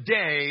Sabbath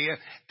day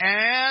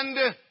and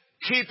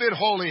keep it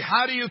holy.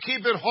 How do you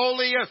keep it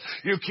holy?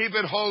 You keep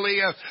it holy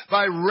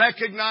by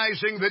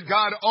recognizing that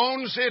God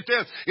owns it.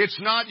 It's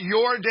not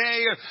your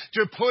day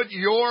to put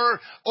your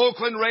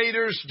Oakland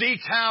Raiders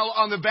decal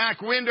on the back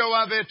window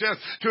of it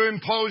to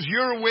impose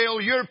your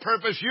will, your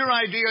purpose, your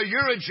idea,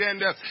 your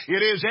agenda.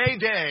 It is a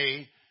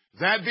day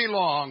that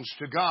belongs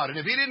to God. And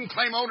if He didn't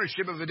claim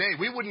ownership of the day,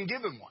 we wouldn't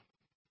give Him one.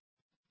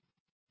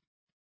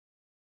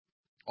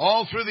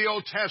 All through the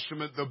Old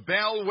Testament, the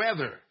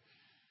bellwether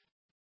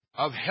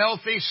of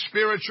healthy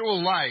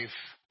spiritual life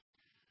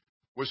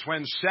was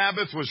when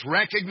Sabbath was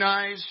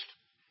recognized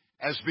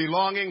as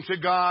belonging to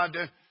God,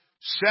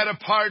 set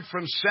apart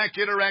from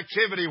secular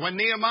activity. When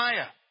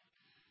Nehemiah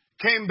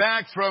came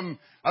back from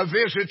a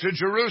visit to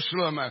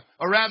Jerusalem,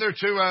 or rather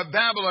to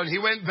Babylon, he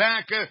went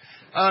back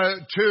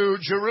to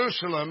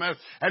Jerusalem,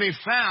 and he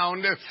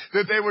found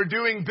that they were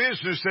doing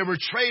business. There were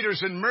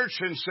traders and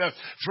merchants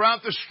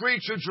throughout the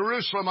streets of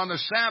Jerusalem on the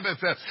Sabbath,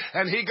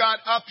 and he got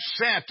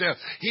upset.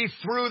 He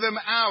threw them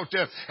out,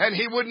 and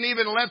he wouldn't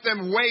even let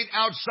them wait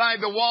outside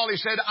the wall. He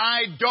said,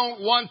 I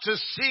don't want to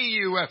see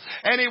you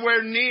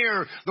anywhere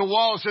near the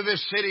walls of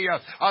this city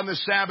on the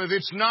Sabbath.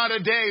 It's not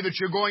a day that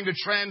you're going to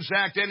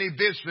transact any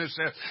business.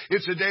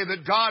 It's a day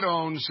that God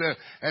owns,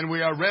 and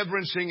we are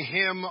reverencing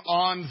Him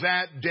on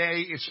that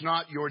day. It's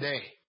not your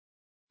day.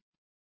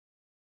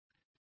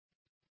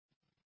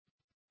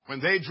 When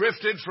they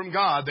drifted from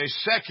God, they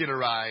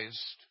secularized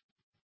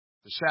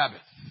the Sabbath.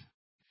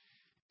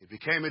 It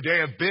became a day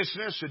of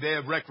business, a day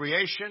of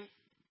recreation,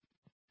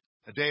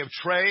 a day of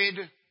trade.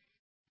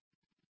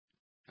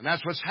 And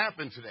that's what's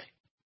happened today.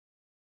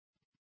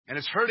 And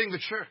it's hurting the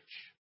church.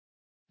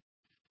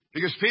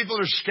 Because people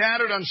are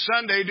scattered on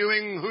Sunday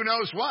doing who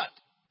knows what.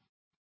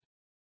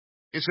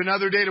 It's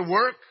another day to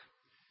work.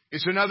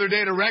 It's another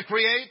day to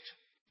recreate.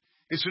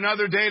 It's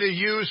another day to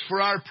use for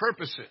our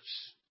purposes.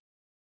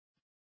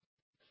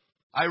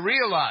 I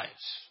realize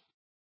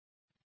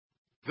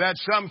that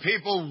some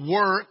people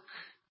work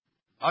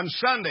on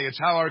Sunday. It's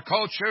how our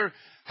culture,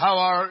 how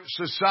our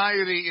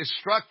society is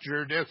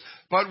structured.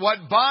 But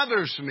what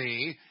bothers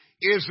me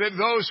is that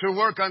those who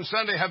work on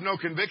Sunday have no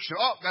conviction.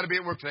 Oh, got to be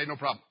at work today, no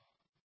problem.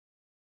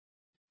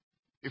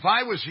 If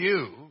I was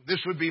you, this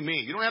would be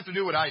me. You don't have to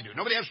do what I do.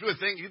 Nobody has to do a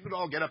thing. You could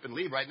all get up and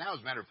leave right now, as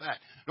a matter of fact.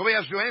 Nobody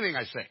has to do anything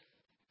I say.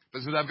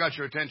 But since I've got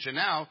your attention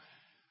now,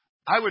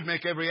 I would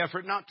make every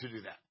effort not to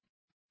do that.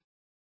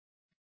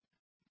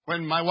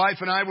 When my wife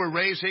and I were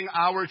raising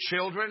our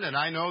children, and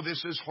I know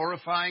this is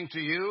horrifying to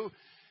you,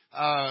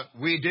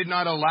 we did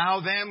not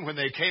allow them, when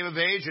they came of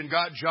age and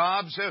got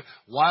jobs,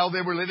 while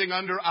they were living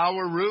under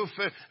our roof,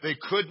 they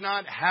could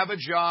not have a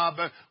job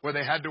where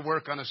they had to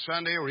work on a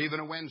Sunday or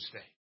even a Wednesday.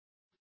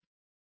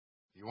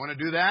 You want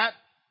to do that?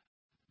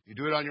 You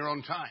do it on your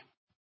own time.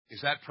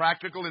 Is that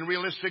practical and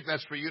realistic?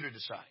 That's for you to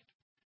decide.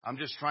 I'm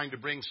just trying to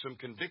bring some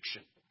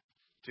conviction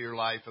to your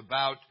life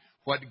about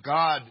what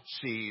God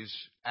sees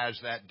as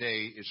that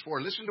day is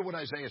for. Listen to what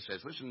Isaiah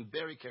says. Listen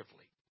very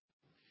carefully.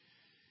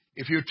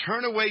 If you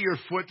turn away your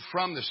foot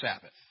from the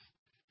Sabbath,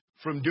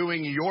 from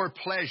doing your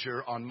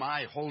pleasure on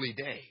my holy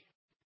day,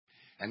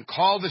 and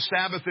call the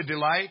Sabbath a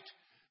delight,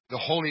 the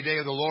holy day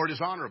of the Lord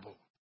is honorable,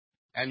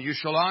 and you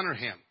shall honor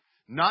him,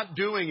 not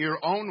doing your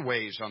own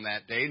ways on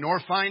that day,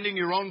 nor finding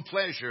your own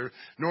pleasure,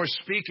 nor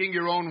speaking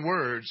your own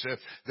words,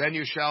 then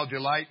you shall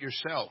delight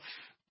yourself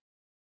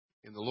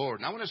in the Lord.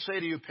 And I want to say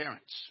to you,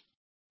 parents,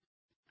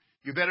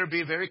 you better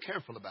be very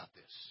careful about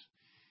this.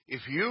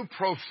 If you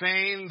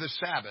profane the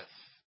Sabbath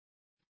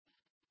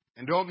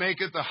and don't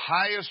make it the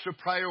highest of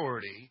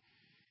priority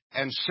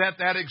and set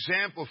that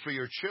example for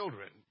your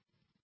children,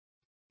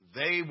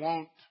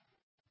 they'll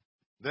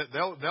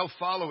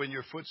follow in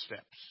your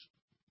footsteps.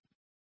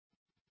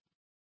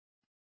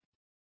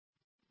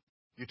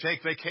 You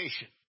take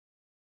vacation.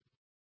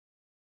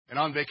 And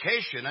on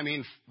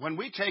vacation, when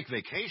we take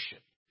vacation,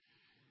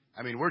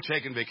 we're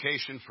taking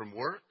vacation from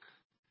work.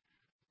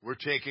 We're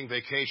taking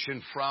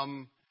vacation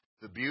from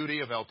the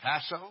beauty of El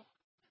Paso,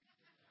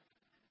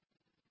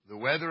 the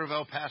weather of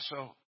El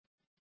Paso.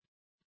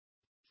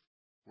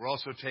 We're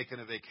also taking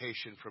a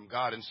vacation from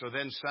God. And so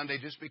then Sunday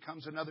just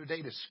becomes another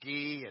day to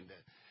ski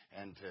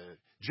and to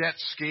jet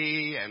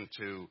ski and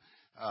to,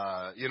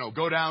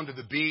 go down to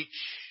the beach.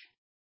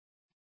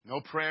 No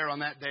prayer on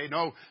that day.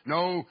 No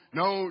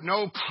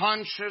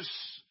conscious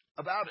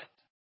about it.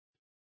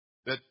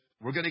 That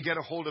we're going to get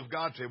a hold of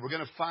God today. We're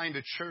going to find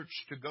a church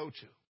to go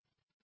to.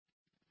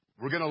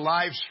 We're going to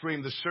live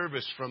stream the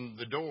service from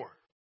the door.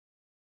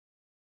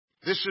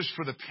 This is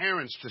for the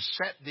parents to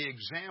set the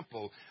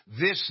example.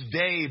 This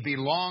day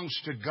belongs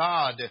to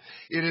God.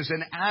 It is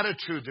an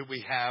attitude that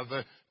we have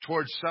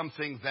towards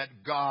something that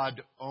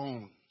God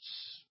owns.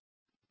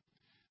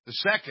 The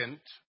second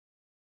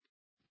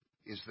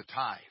is the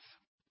tithe.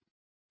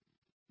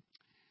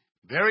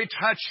 Very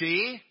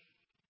touchy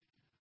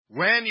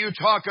when you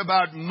talk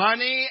about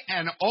money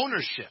and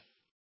ownership.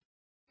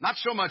 Not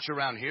so much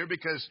around here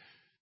because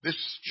this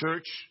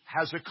church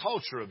has a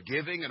culture of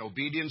giving and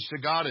obedience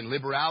to God and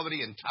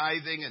liberality and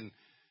tithing and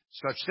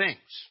such things.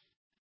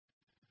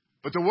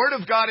 But the Word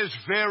of God is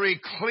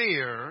very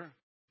clear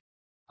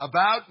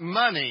about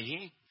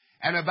money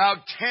and about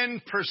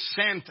 10%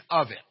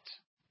 of it.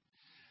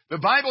 The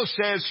Bible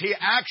says He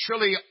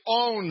actually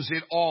owns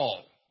it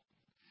all.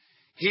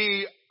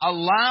 He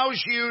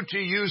allows you to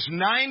use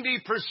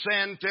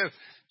 90%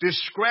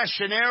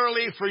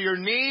 discretionarily for your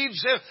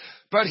needs,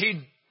 but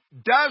He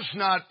does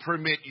not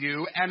permit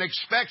you and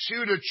expects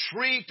you to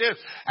treat it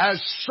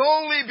as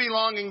solely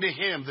belonging to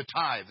Him, the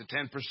tithe, the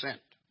 10%.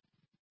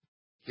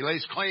 He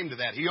lays claim to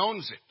that. He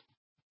owns it.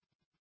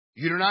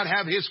 You do not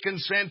have His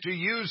consent to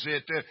use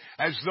it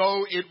as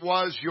though it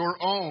was your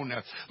own.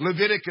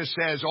 Leviticus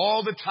says,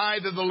 all the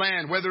tithe of the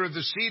land, whether of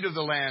the seed of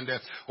the land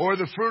or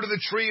the fruit of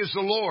the tree is the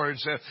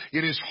Lord's,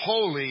 it is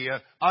holy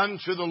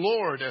unto the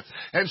Lord.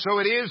 And so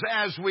it is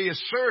as we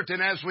assert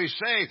and as we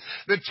say,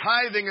 the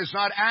tithing is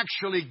not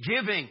actually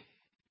giving.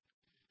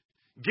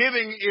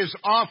 Giving is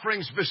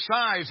offerings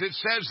besides. It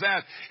says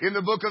that in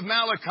the book of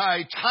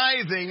Malachi.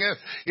 Tithing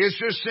is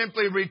just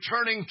simply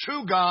returning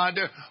to God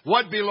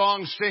what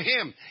belongs to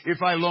Him.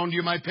 If I loaned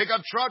you my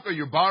pickup truck or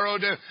you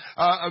borrowed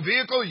a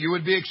vehicle, you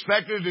would be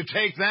expected to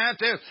take that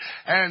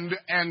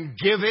and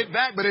give it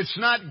back. But it's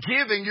not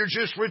giving. You're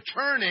just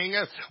returning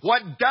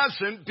what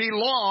doesn't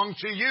belong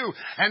to you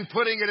and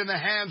putting it in the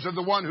hands of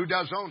the one who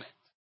does own it.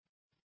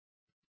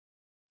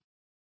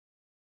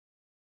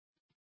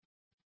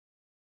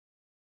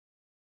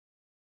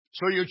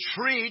 So you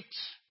treat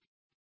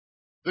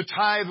the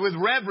tithe with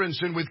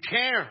reverence and with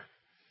care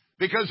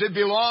because it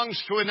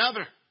belongs to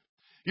another.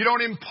 You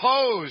don't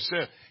impose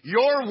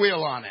your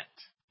will on it.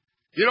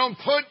 You don't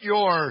put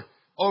your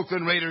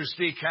Oakland Raiders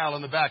decal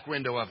on the back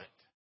window of it.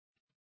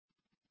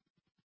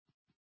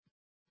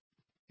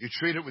 You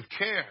treat it with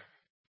care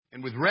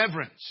and with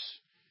reverence.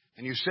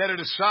 And you set it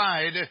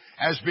aside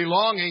as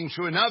belonging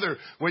to another.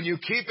 When you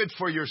keep it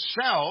for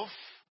yourself,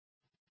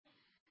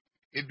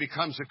 it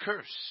becomes a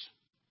curse.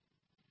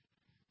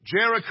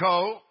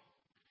 Jericho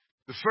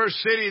The first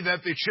city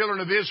that the children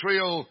of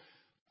Israel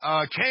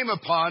came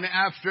upon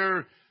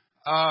after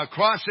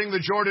crossing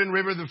the Jordan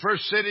River, the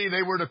first city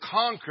they were to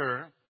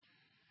conquer,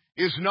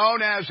 is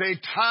known as a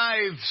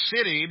tithe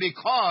city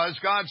because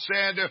God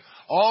said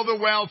all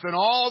the wealth and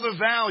all the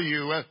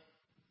value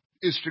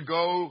is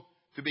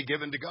to be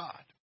given to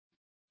God.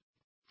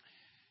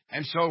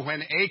 And so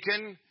when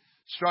Achan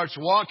starts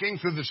walking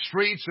through the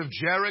streets of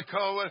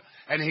Jericho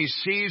and he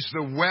sees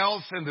the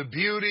wealth and the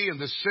beauty and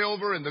the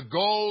silver and the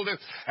gold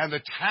and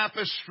the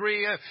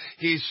tapestry,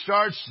 he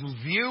starts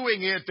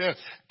viewing it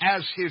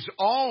as his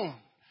own.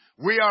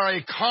 We are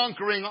a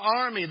conquering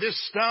army.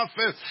 This stuff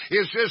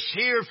is just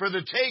here for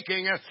the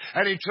taking.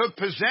 And he took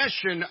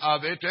possession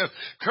of it,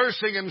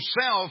 cursing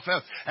himself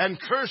and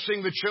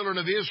cursing the children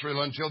of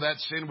Israel until that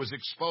sin was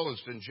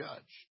exposed and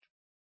judged.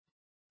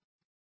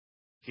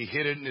 He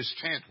hid it in his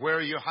tent. Where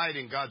are you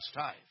hiding God's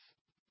tithe?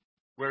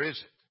 Where is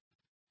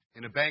it?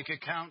 In a bank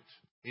account?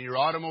 In your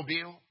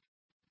automobile?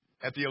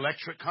 At the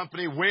electric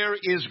company? Where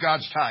is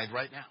God's tithe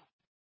right now?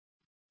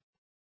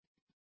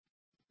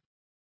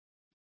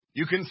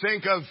 You can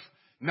think of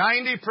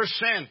 90%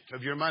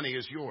 of your money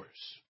is yours.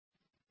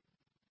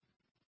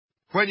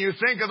 When you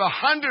think of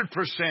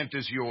 100%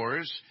 is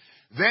yours,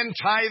 then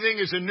tithing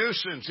is a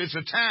nuisance. It's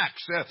a tax.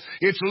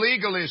 It's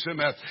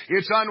legalism.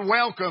 It's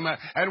unwelcome.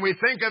 And we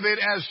think of it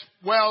as,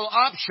 well,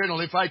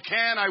 optional. If I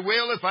can, I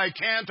will. If I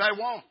can't, I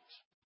won't.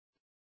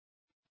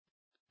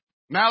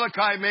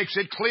 Malachi makes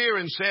it clear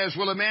and says,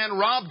 will a man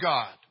rob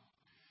God?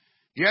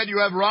 Yet you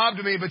have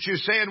robbed me, but you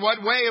say, in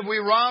what way have we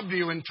robbed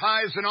you? In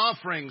tithes and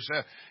offerings.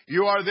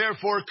 You are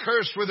therefore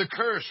cursed with a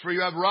curse, for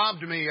you have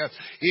robbed me,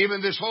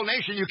 even this whole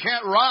nation. You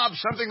can't rob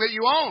something that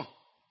you own.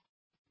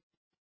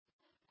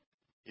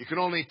 You can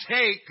only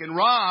take and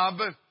rob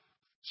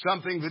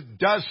something that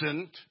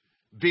doesn't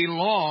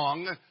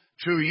belong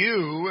to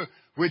you,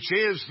 which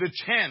is the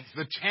tenth.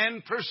 The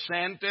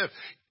 10%,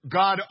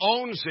 God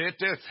owns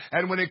it,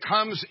 and when it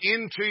comes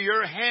into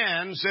your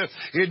hands,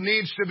 it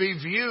needs to be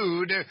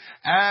viewed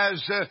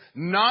as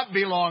not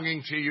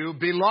belonging to you,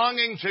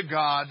 belonging to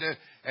God,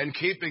 and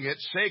keeping it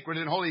sacred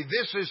and holy.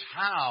 This is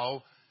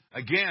how,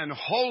 again,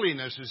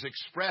 holiness is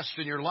expressed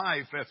in your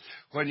life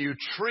when you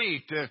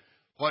treat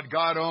what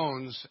God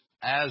owns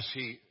as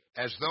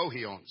though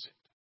He owns it.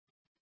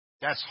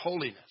 That's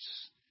holiness.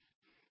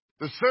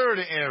 The third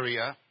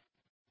area,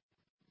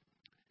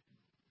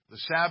 the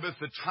Sabbath,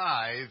 the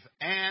tithe,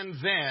 and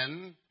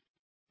then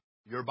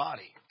your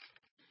body.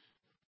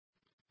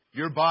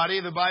 Your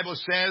body, the Bible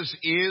says,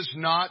 is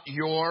not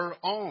your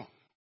own.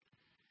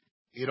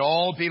 It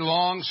all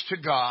belongs to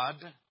God.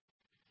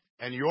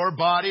 And your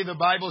body, the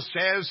Bible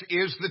says,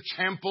 is the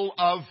temple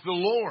of the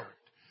Lord.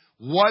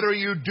 What are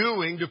you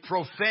doing to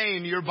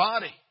profane your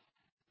body?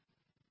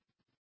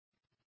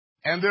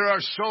 And there are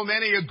so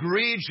many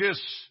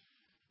egregious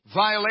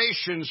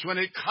violations when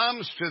it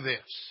comes to this.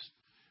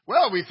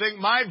 Well, we think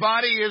my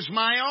body is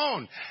my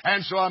own.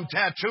 And so I'm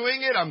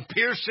tattooing it, I'm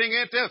piercing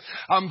it,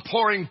 I'm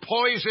pouring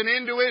poison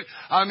into it,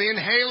 I'm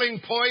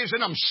inhaling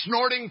poison, I'm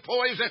snorting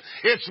poison.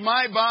 It's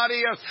my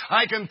body.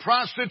 I can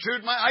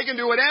prostitute I can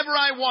do whatever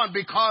I want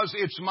because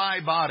it's my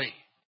body.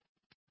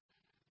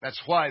 That's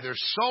why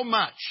there's so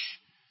much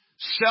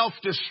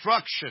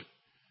self-destruction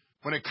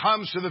when it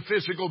comes to the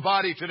physical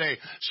body today.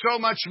 So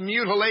much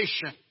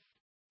mutilation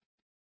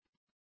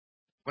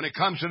when it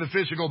comes to the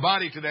physical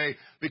body today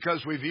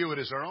because we view it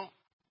as our own.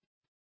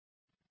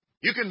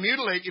 You can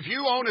mutilate. If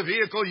you own a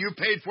vehicle, you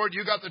paid for it,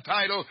 you got the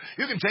title,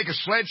 you can take a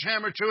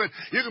sledgehammer to it,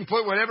 you can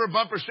put whatever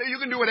bumper sticker, you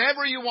can do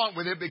whatever you want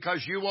with it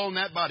because you own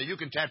that body. You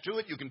can tattoo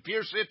it, you can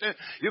pierce it,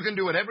 you can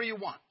do whatever you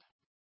want.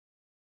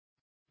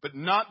 But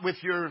not with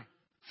your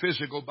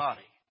physical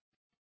body.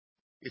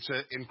 It's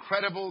an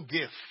incredible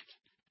gift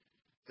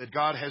that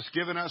God has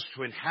given us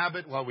to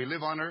inhabit while we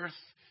live on earth.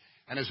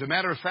 And as a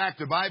matter of fact,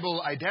 the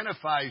Bible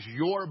identifies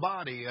your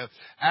body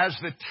as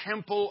the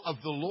temple of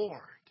the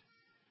Lord.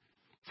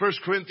 1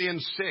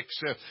 Corinthians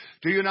 6,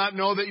 do you not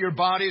know that your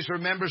bodies are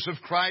members of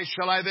Christ?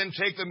 Shall I then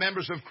take the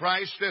members of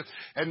Christ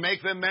and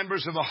make them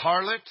members of a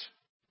harlot?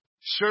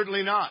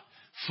 Certainly not.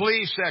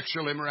 Flee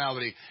sexual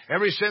immorality.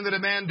 Every sin that a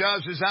man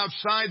does is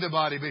outside the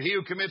body, but he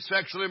who commits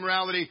sexual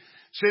immorality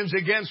sins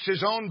against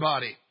his own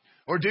body.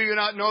 Or do you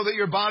not know that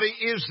your body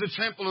is the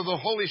temple of the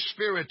Holy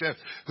Spirit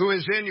who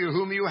is in you,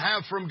 whom you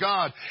have from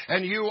God,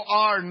 and you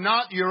are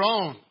not your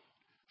own?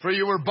 For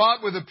you were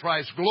bought with a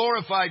price.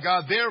 Glorify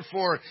God,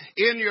 therefore,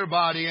 in your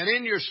body and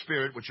in your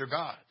spirit, which are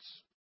God's.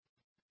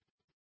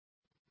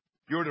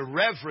 You're to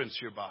reverence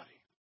your body.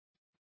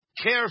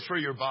 Care for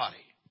your body.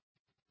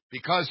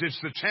 Because it's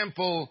the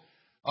temple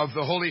of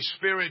the Holy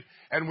Spirit,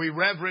 and we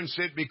reverence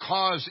it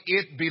because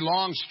it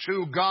belongs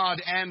to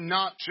God and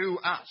not to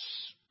us.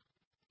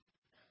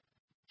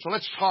 So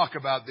let's talk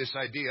about this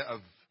idea of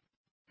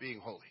being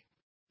holy.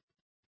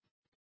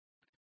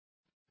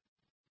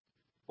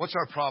 What's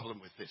our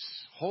problem with this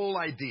whole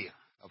idea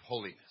of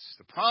holiness?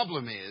 The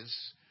problem is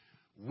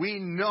we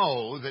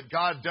know that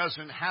God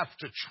doesn't have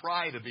to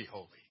try to be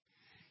holy.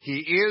 He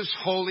is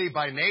holy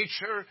by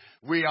nature.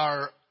 We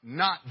are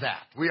not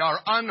that. We are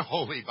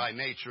unholy by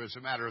nature, as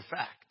a matter of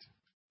fact.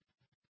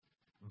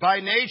 By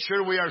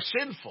nature, we are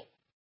sinful.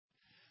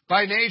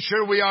 By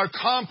nature, we are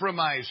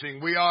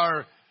compromising. We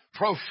are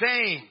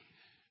profane.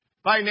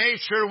 By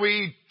nature,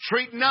 we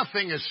treat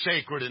nothing as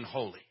sacred and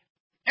holy.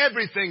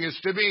 Everything is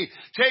to be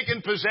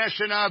taken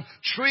possession of,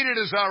 treated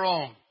as our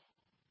own,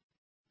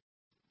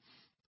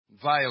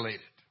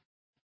 violated.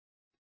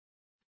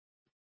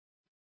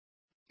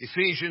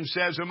 Ephesians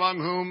says, among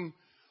whom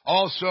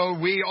also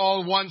we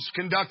all once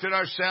conducted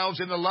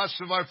ourselves in the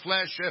lusts of our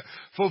flesh,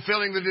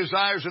 fulfilling the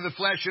desires of the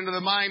flesh and of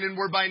the mind, and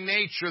were by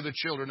nature the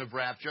children of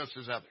wrath, just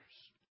as others.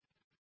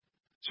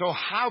 So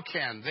how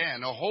can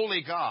then a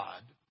holy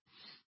God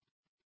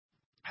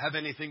have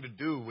anything to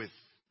do with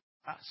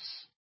us?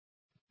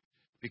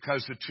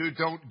 Because the two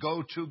don't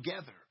go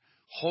together.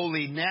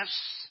 Holiness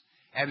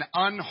and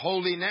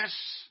unholiness,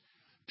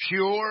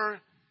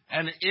 pure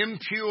and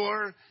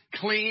impure,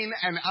 clean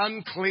and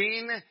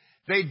unclean,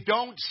 they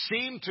don't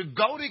seem to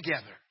go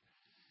together.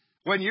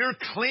 When you're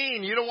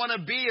clean, you don't want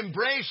to be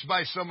embraced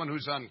by someone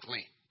who's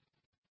unclean.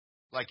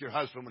 Like your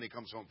husband when he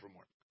comes home from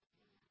work.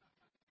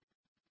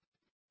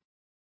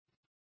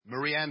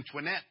 Marie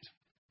Antoinette,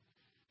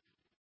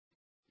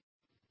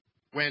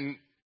 when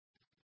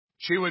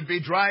she would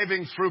be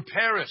driving through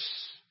Paris,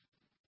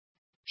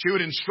 she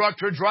would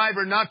instruct her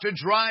driver not to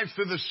drive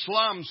through the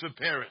slums of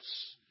Paris.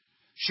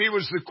 She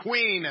was the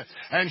queen,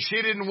 and she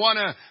didn't want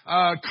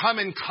to come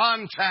in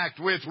contact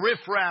with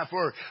riffraff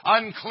or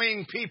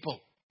unclean people.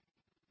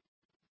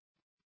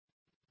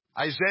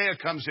 Isaiah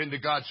comes into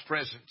God's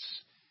presence,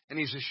 and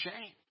he's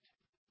ashamed.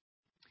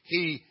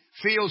 He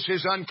feels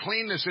his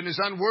uncleanness and his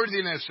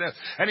unworthiness.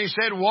 And he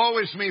said, woe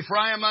is me, for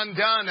I am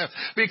undone,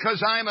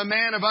 because I am a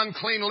man of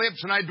unclean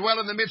lips, and I dwell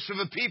in the midst of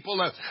a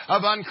people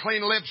of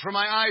unclean lips, for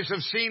my eyes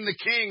have seen the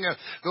King,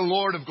 the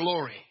Lord of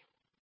glory.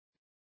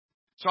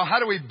 So how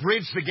do we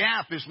bridge the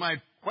gap is my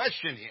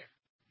question here.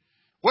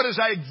 What does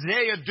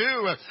Isaiah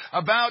do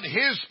about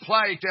his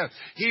plight?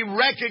 He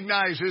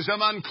recognizes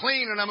I'm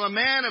unclean and I'm a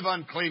man of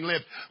unclean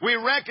lips. We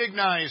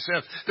recognize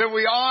that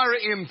we are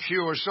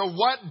impure. So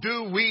what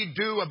do we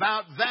do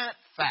about that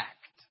fact?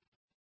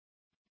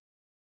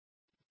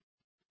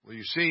 Well,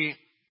 you see,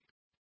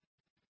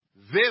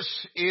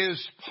 this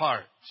is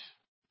part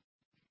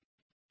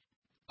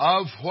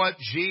of what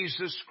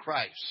Jesus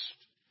Christ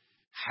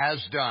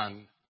has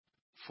done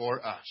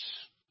for us.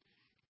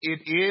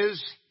 It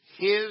is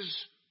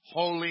His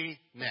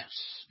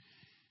holiness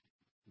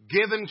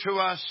given to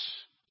us,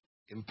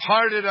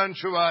 imparted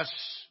unto us.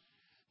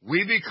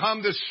 We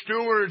become the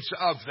stewards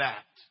of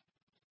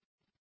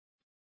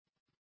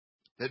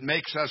that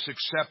makes us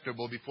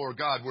acceptable before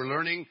God. We're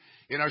learning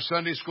in our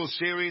Sunday school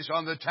series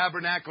on the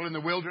tabernacle in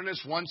the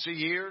wilderness once a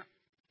year.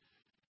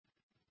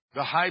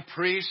 The high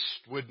priest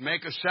would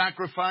make a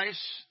sacrifice,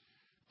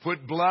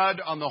 put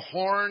blood on the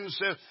horns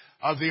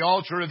of the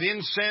altar of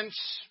incense,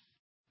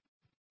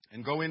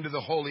 and go into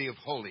the Holy of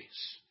Holies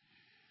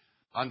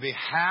on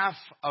behalf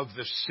of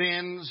the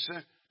sins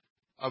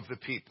of the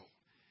people.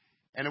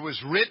 And it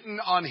was written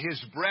on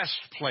his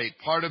breastplate.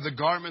 Part of the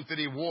garment that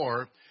he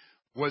wore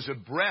was a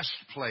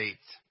breastplate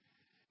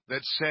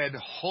that said,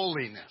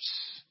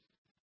 holiness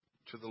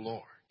to the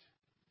Lord.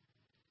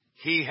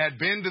 He had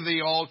been to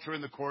the altar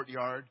in the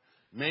courtyard,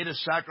 made a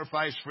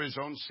sacrifice for his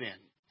own sin.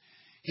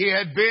 He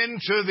had been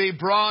to the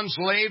bronze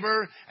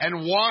laver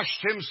and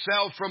washed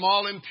himself from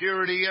all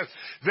impurity.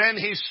 Then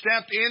he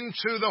stepped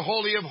into the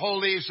Holy of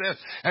Holies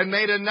and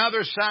made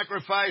another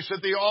sacrifice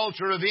at the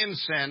altar of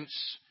incense.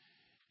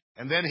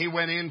 And then he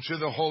went into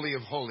the Holy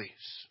of Holies.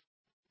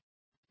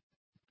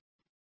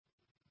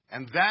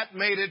 And that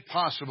made it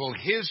possible.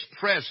 His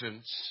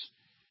presence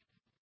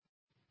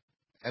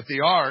at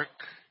the ark,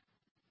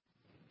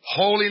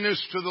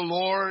 holiness to the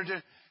Lord,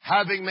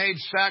 having made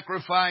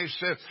sacrifice,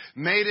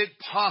 made it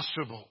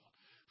possible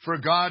for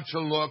God to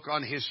look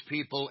on His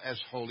people as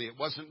holy. It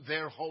wasn't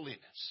their holiness,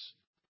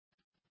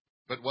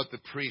 but what the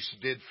priest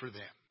did for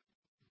them.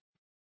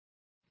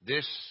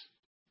 This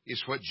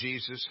is what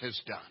Jesus has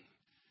done.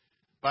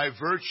 By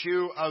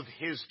virtue of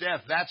His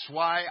death. That's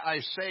why I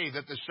say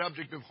that the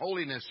subject of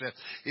holiness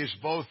is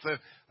both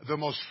the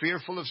most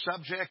fearful of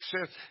subjects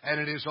and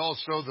it is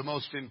also the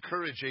most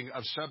encouraging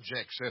of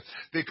subjects.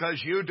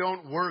 Because you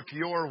don't work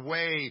your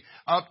way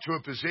up to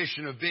a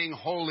position of being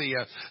holy.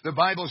 The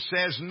Bible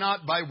says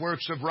not by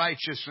works of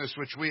righteousness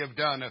which we have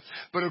done,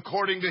 but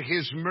according to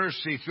His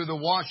mercy through the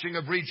washing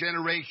of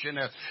regeneration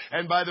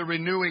and by the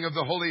renewing of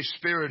the Holy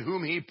Spirit,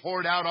 whom He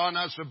poured out on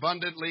us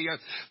abundantly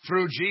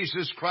through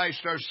Jesus Christ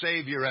our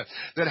Savior. Savior,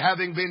 that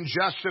having been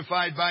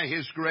justified by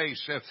His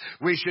grace,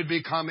 we should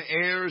become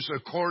heirs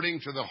according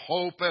to the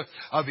hope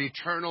of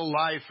eternal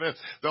life.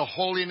 The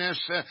holiness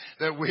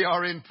that we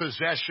are in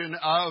possession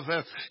of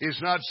is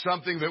not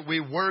something that we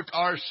work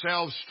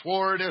ourselves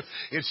toward.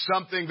 It's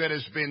something that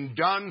has been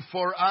done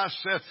for us,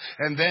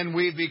 and then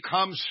we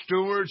become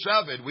stewards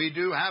of it. We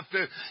do have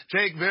to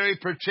take very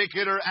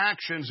particular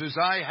actions as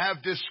I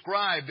have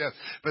described,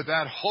 but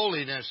that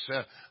holiness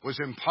was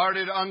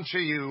imparted unto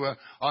you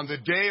on the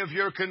day of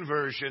your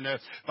conversion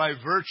by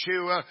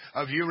virtue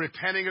of you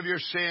repenting of your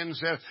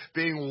sins,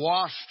 being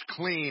washed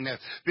clean,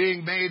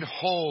 being made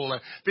whole,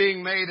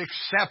 being made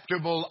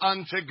acceptable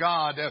unto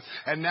God,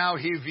 and now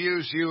He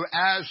views you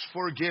as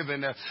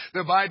forgiven.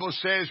 The Bible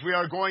says we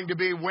are going to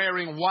be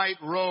wearing white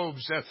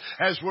robes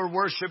as we're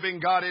worshiping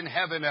God in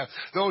heaven.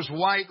 Those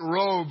white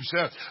robes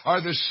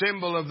are the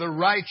symbol of the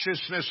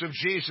righteousness of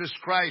Jesus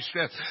Christ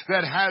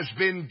that has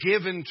been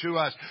given to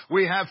us.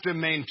 We have to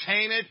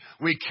maintain it.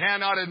 We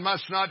cannot and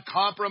must not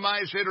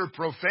compromise it or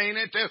profane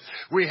it.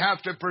 We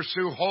have to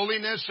pursue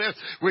holiness,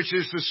 which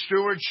is the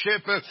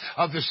stewardship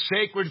of the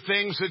sacred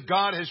things that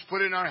God has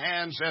put in our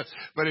hands.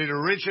 But it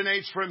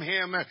originates from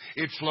Him.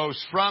 It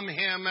flows from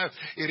Him.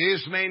 It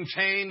is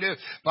maintained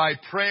by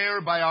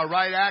prayer, by our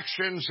right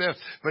actions,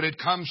 but it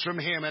comes from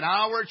Him. And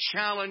our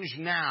challenge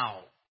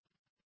now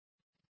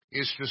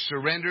is to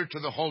surrender to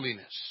the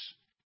holiness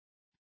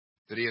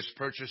that He has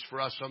purchased for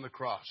us on the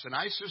cross. And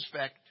I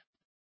suspect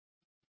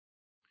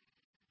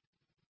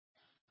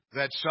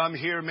that some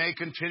here may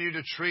continue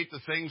to treat the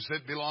things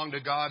that belong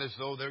to God as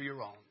though they're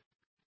your own.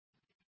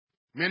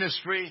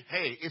 Ministry,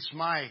 hey, it's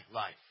my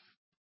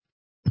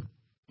life,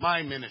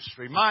 my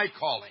ministry, my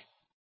calling.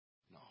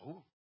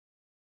 No,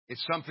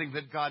 it's something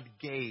that God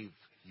gave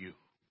you.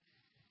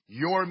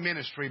 Your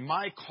ministry,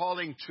 my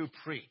calling to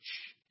preach,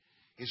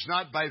 is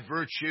not by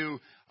virtue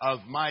of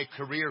my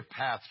career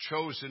path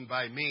chosen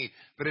by me,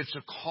 but it's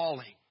a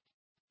calling.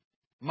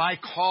 My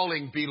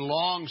calling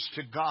belongs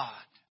to God.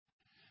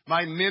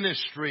 My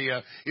ministry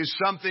is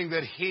something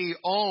that He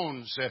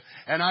owns,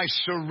 and I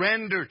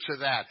surrender to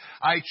that.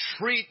 I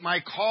treat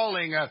my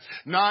calling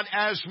not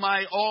as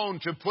my own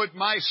to put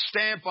my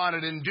stamp on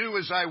it and do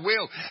as I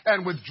will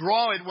and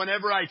withdraw it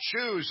whenever I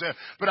choose,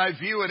 but I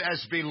view it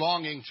as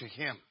belonging to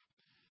Him.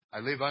 I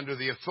live under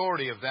the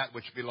authority of that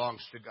which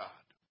belongs to God.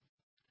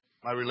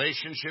 My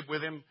relationship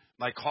with Him,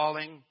 my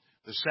calling,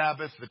 the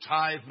Sabbath, the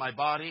tithe, my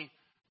body.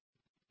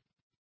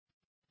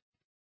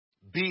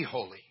 Be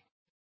holy.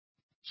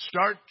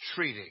 Start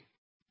treating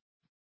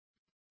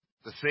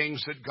the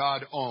things that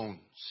God owns,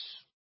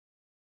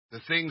 the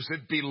things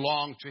that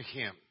belong to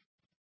Him,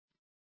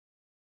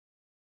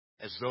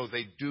 as though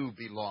they do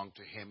belong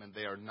to Him and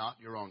they are not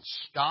your own.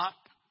 Stop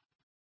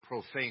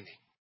profaning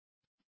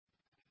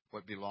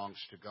what belongs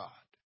to God.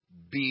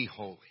 Be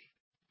holy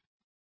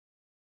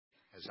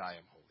as I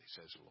am holy,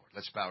 says the Lord.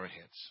 Let's bow our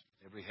heads.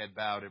 Every head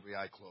bowed, every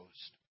eye closed.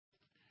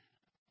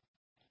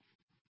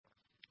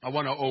 I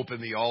want to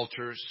open the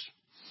altars.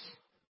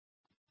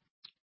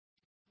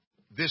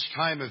 This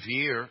time of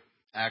year,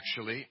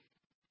 actually,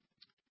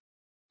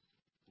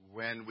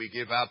 when we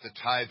give out the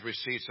tithe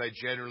receipts, I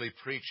generally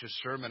preach a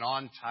sermon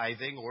on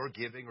tithing or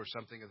giving or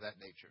something of that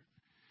nature.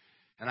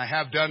 And I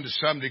have done to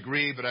some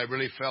degree, but I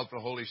really felt the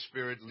Holy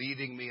Spirit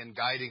leading me and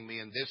guiding me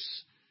in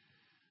this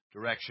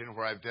direction,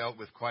 where I've dealt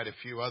with quite a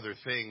few other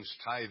things,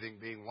 tithing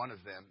being one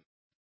of them.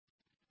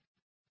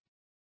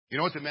 You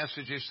know what the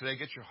message is today?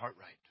 Get your heart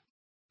right.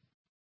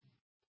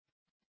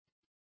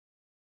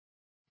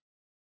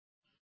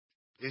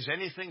 Is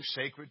anything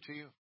sacred to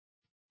you?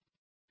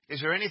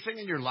 Is there anything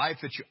in your life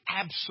that you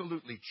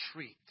absolutely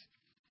treat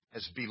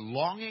as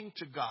belonging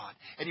to God,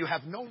 and you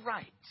have no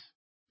right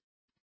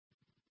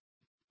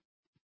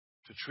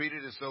to treat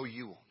it as though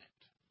you own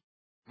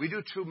it? We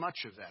do too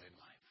much of that in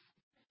life.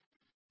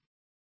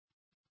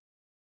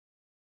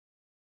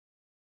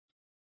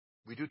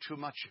 We do too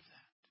much of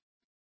that.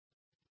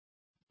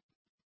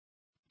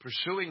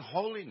 Pursuing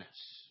holiness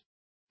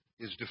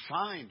is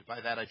defined by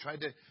that. I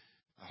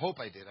hope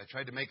I did. I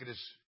tried to make it as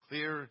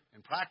clear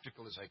and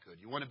practical as I could.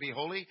 You want to be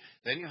holy?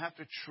 Then you have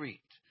to treat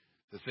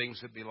the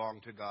things that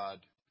belong to God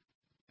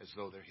as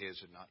though they're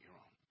His and not your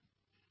own.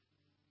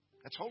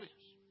 That's holiness.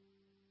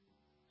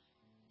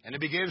 And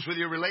it begins with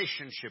your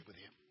relationship with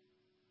Him.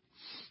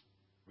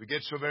 We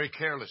get so very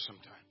careless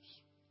sometimes.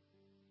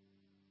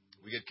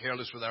 We get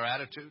careless with our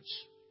attitudes.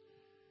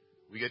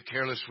 We get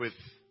careless with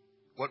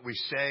what we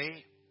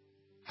say,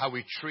 how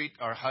we treat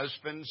our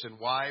husbands and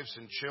wives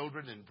and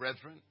children and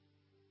brethren.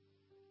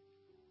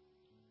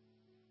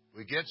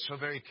 We get so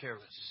very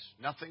careless.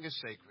 Nothing is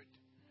sacred.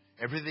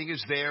 Everything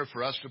is there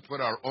for us to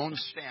put our own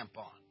stamp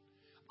on.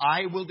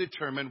 I will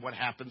determine what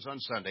happens on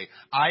Sunday.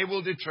 I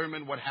will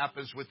determine what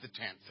happens with the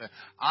 10th.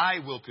 I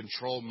will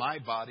control my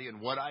body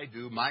and what I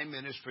do, my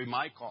ministry,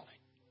 my calling.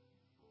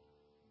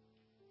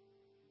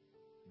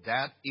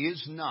 That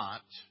is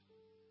not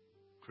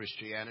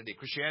Christianity.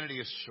 Christianity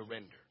is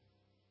surrender.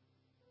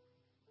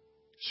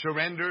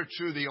 Surrender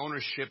to the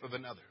ownership of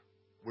another.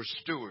 We're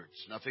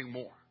stewards, nothing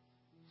more.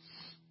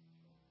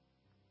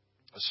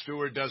 A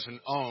steward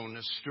doesn't own.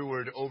 A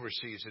steward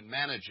oversees and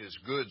manages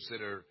goods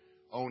that are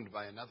owned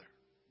by another.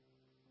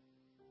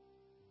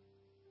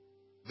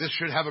 This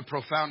should have a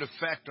profound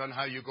effect on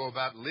how you go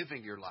about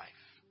living your life.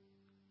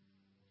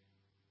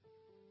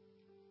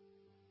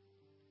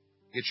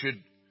 It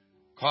should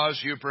cause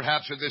you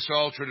perhaps at this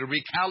altar to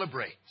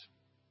recalibrate,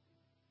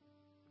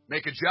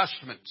 make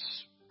adjustments,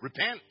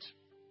 repent.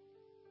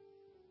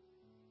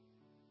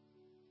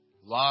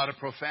 A lot of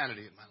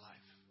profanity in my life.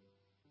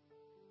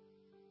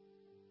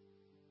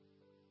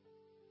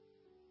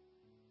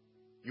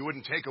 You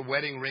wouldn't take a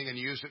wedding ring and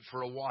use it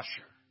for a washer.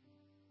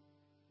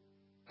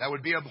 That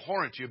would be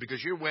abhorrent to you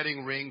because your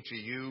wedding ring to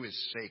you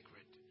is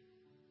sacred.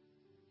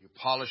 You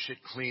polish it,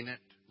 clean it,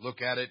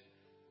 look at it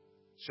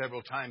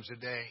several times a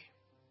day.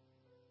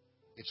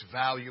 It's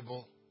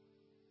valuable.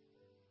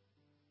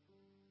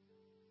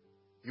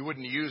 You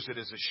wouldn't use it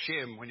as a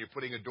shim when you're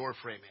putting a door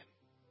frame in,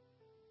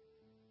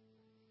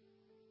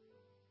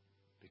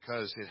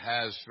 because it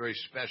has very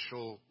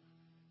special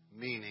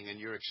meaning and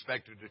you're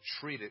expected to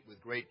treat it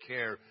with great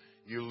care.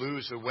 You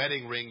lose a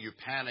wedding ring, you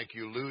panic.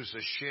 You lose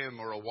a shim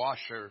or a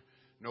washer,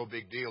 no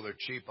big deal. They're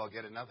cheap, I'll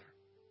get another.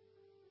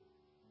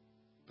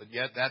 But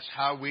yet that's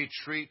how we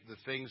treat the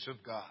things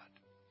of God.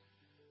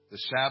 The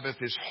Sabbath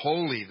is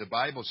holy. The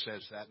Bible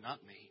says that, not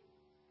me.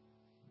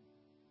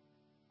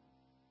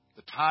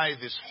 The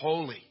tithe is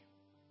holy.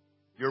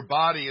 Your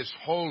body is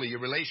holy.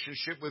 Your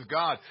relationship with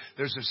God,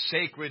 there's a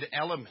sacred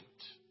element.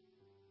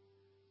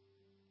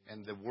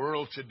 And the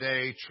world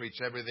today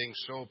treats everything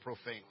so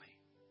profanely.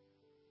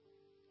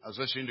 I was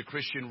listening to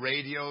Christian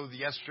radio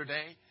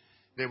yesterday.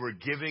 They were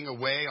giving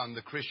away on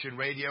the Christian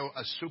radio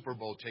a Super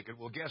Bowl ticket.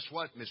 Well, guess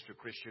what, Mr.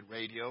 Christian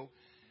Radio?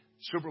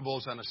 Super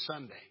Bowl's on a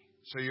Sunday.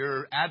 So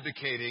you're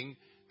advocating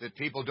that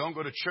people don't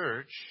go to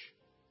church,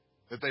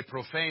 that they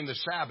profane the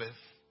Sabbath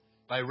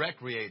by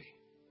recreating.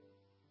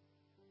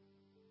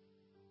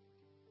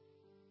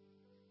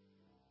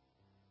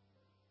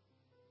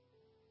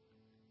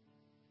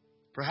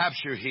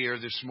 Perhaps you're here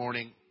this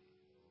morning.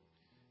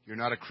 You're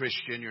not a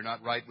Christian. You're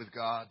not right with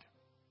God.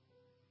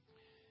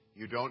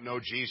 You don't know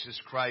Jesus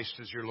Christ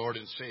as your Lord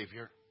and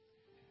Savior.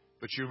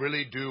 But you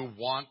really do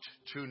want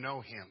to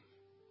know Him.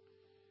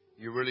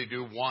 You really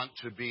do want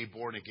to be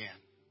born again.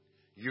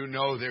 You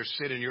know there's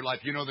sin in your life.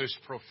 You know there's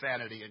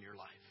profanity in your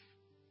life.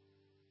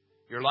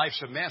 Your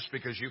life's a mess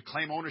because you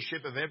claim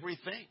ownership of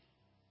everything.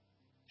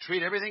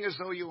 Treat everything as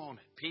though you own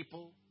it.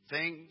 People,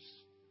 things,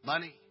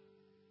 money.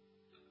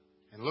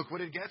 And look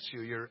what it gets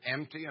you. You're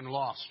empty and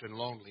lost and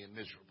lonely and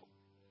miserable,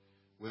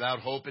 without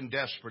hope and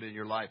desperate in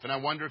your life. And I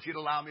wonder if you'd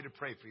allow me to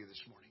pray for you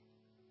this morning.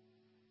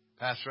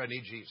 Pastor, I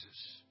need Jesus.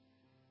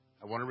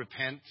 I want to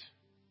repent,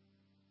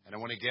 and I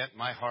want to get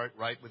my heart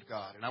right with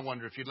God. And I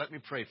wonder if you'd let me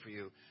pray for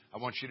you. I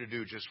want you to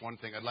do just one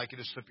thing. I'd like you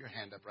to slip your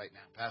hand up right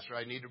now. Pastor,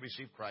 I need to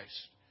receive Christ.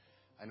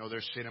 I know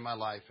there's sin in my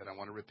life, and I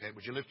want to repent.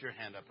 Would you lift your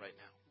hand up right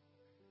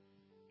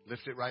now?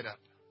 Lift it right up.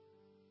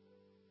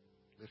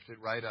 Lift it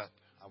right up.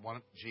 I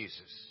want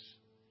Jesus.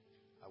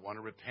 I want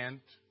to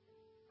repent.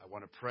 I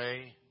want to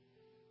pray.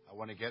 I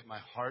want to get my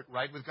heart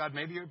right with God.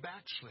 Maybe you're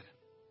backslidden.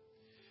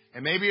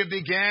 And maybe it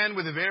began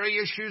with the very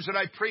issues that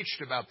I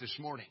preached about this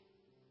morning.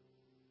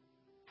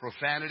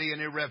 Profanity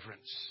and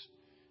irreverence.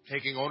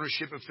 Taking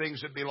ownership of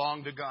things that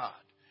belong to God.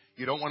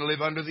 You don't want to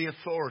live under the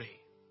authority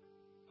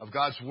of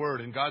God's Word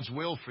and God's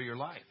will for your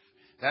life.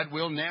 That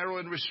will narrow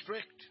and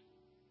restrict.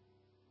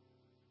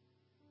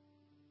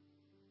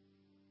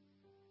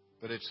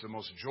 But it's the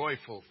most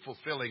joyful,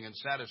 fulfilling, and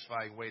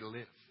satisfying way to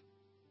live.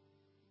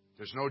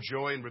 There's no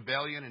joy in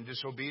rebellion and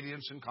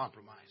disobedience and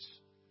compromise.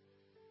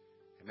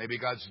 And maybe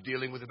God's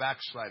dealing with a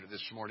backslider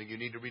this morning. You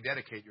need to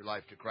rededicate your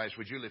life to Christ.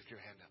 Would you lift your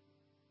hand up?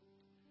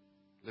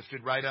 Lift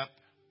it right up.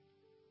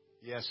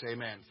 Yes,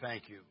 amen.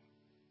 Thank you.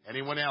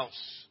 Anyone else?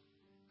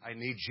 I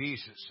need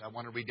Jesus. I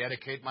want to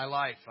rededicate my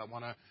life. I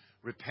want to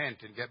repent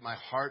and get my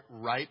heart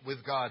right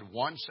with God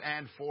once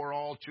and for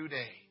all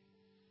today.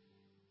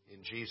 In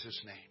Jesus'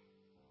 name.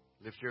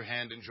 Lift your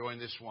hand and join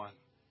this one.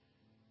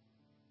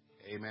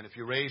 Amen. If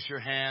you raise your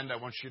hand, I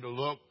want you to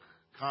look,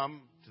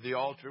 come to the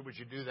altar. Would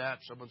you do that?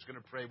 Someone's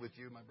going to pray with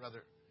you, my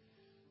brother.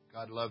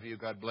 God love you.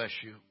 God bless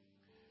you.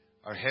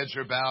 Our heads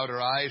are bowed.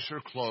 Our eyes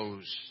are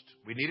closed.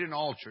 We need an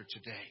altar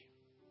today.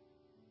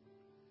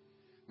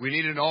 We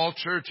need an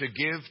altar to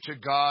give to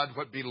God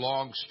what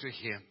belongs to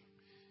Him.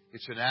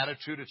 It's an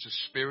attitude. It's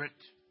a spirit.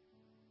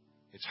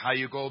 It's how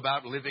you go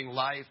about living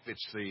life.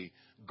 It's the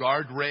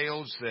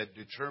guardrails that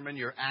determine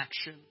your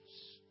actions.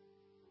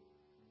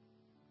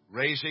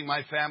 Raising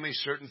my family,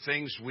 certain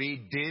things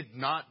we did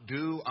not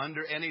do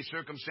under any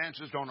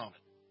circumstances. Don't own it.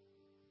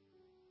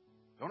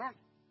 Don't own it.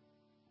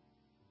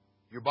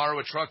 You borrow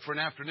a truck for an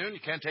afternoon, you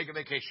can't take a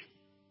vacation.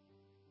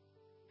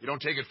 You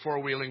don't take it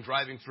four-wheeling,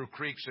 driving through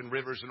creeks and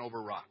rivers and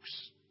over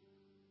rocks.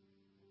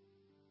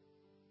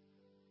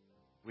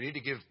 We need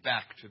to give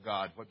back to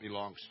God what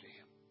belongs to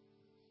Him.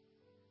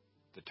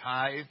 The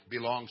tithe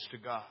belongs to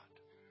God.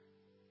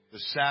 The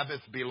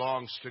Sabbath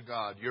belongs to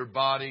God. Your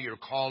body, your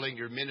calling,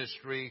 your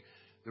ministry,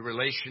 the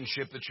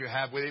relationship that you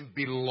have with Him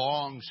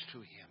belongs to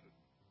Him.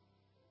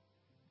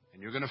 And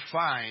And you're going to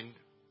find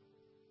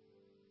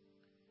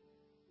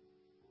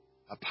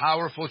a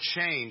powerful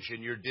change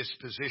in your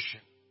disposition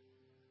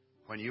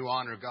when you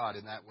honor God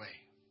in that way.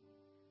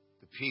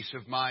 The peace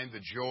of mind,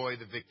 the joy,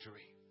 the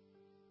victory.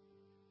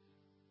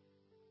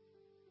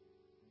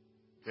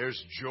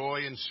 There's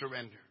joy in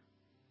surrender.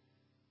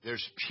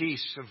 There's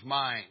peace of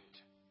mind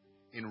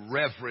in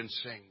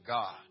reverencing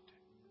God.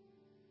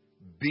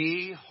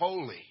 Be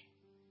holy,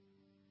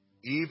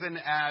 even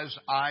as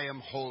I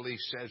am holy,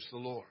 says the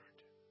Lord.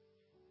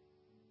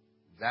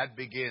 That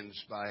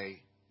begins by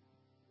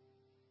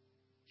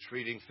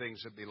treating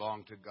things that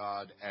belong to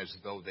God as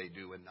though they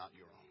do and not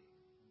your own.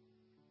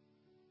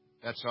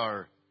 That's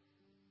our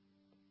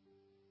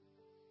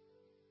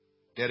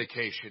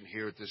dedication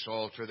here at this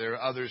altar. There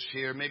are others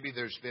here. Maybe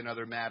there's been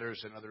other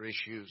matters and other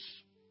issues.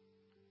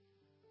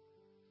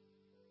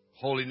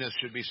 Holiness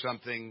should be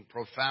something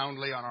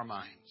profoundly on our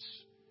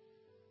minds.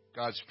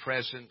 God's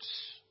presence,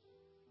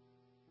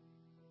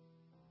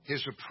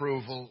 His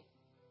approval,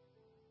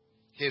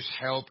 His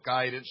help,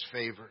 guidance,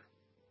 favor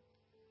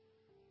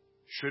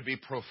should be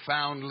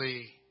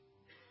profoundly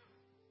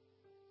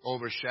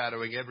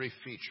overshadowing every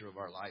feature of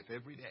our life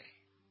every day.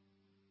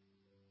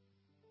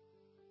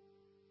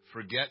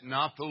 Forget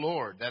not the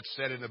Lord. That's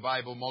said in the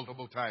Bible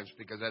multiple times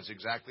because that's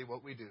exactly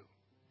what we do.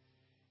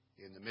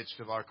 In the midst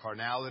of our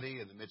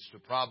carnality, in the midst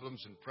of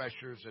problems and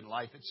pressures and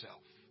life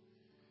itself,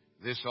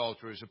 this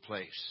altar is a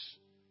place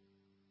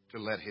to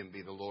let Him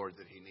be the Lord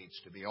that He needs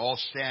to be. All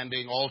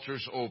standing,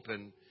 altars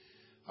open.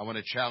 I want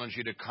to challenge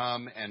you to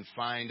come and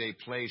find a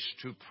place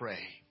to pray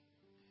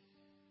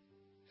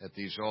at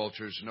these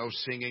altars. No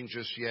singing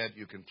just yet.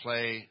 You can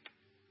play.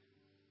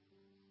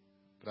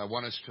 But I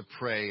want us to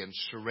pray and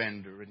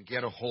surrender and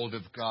get a hold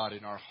of God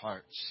in our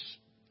hearts.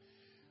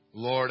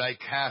 Lord, I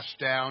cast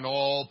down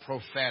all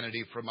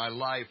profanity from my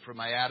life, from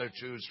my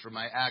attitudes, from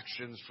my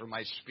actions, from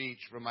my speech,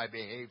 from my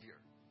behavior.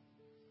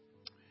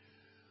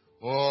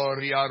 Oh,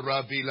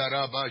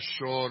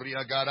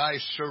 God, I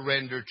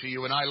surrender to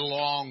you and I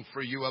long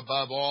for you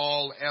above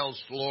all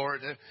else,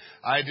 Lord.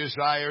 I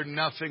desire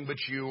nothing but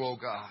you, O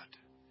God.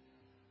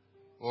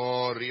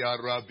 Oh, Ria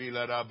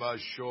Rabila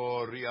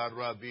Rabasho, Ria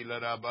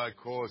Rabila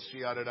Rabako,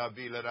 Siara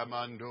Rabila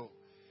Ramando.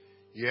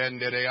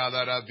 Yendere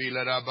ala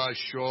Rabila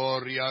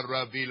Rabasho, Ria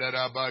Rabila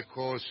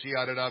Rabako,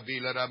 Siara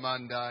Rabila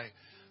Ramandai.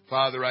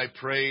 Father, I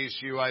praise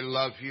you. I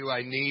love you.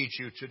 I need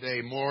you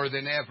today. More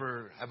than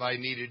ever have I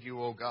needed you,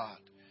 O God.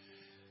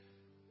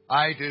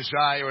 I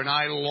desire and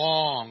I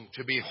long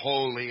to be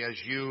holy as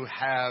you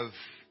have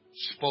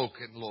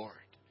spoken, Lord.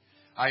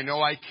 I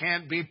know I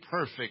can't be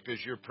perfect as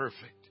you're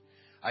perfect.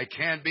 I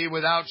can't be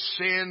without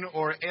sin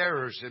or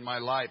errors in my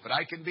life, but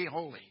I can be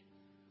holy.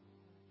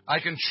 I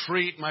can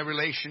treat my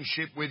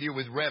relationship with you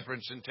with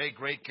reverence and take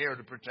great care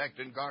to protect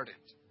and guard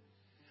it.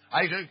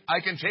 I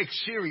can take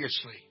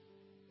seriously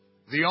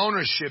the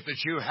ownership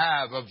that you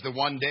have of the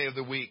one day of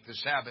the week, the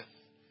Sabbath,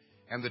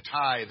 and the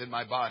tithe in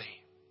my body.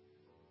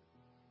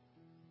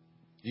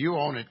 You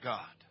own it,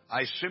 God.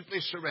 I simply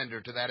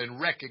surrender to that and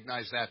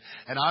recognize that,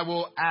 and I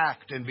will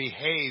act and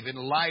behave in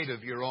light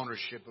of your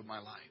ownership of my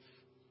life.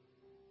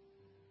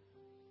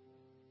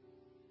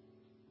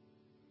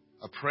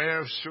 A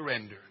prayer of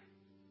surrender.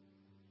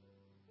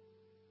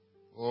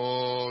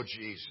 Oh,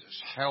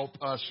 Jesus,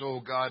 help us, oh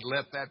God.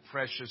 Let that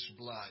precious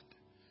blood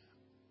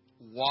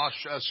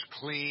wash us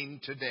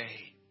clean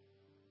today.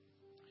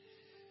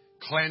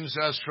 Cleanse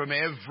us from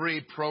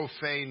every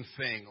profane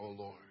thing, oh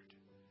Lord.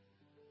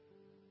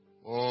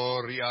 Oh,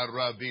 Ria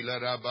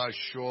Rabila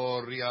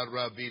Rabasho, Ria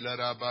Rabila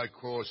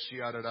Rabako,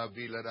 Siara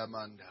Rabila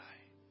Ramandai.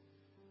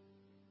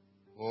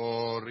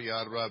 Oh,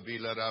 Ria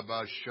Rabila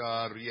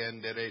Rabasha,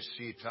 Riendere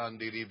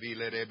Sitandi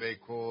Rivile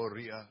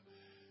Rebecoria.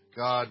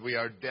 God, we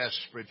are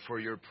desperate for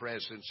your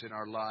presence in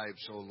our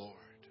lives, O Lord.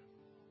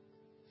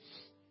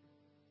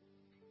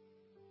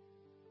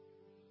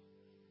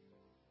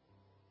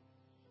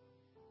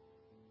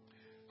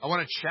 I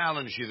want to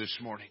challenge you this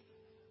morning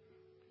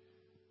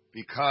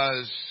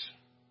because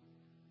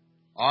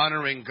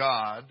honoring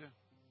God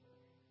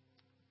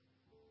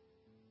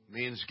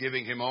means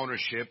giving Him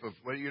ownership of,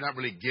 well, you're not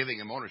really giving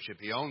Him ownership.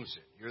 He owns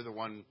it. You're the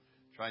one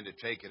trying to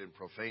take it and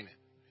profane it.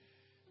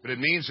 But it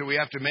means that we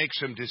have to make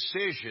some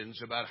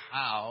decisions about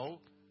how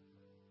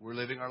we're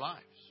living our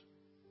lives.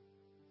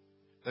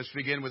 Let's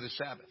begin with the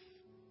Sabbath.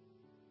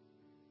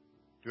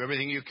 Do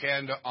everything you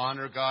can to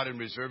honor God and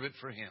reserve it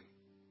for Him.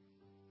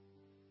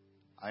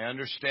 I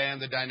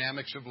understand the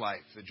dynamics of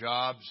life, the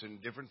jobs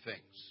and different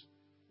things.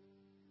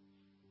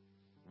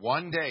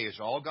 One day is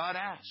all God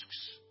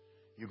asks.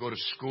 You go to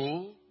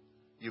school,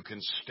 you can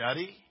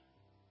study,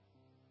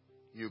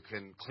 you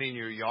can clean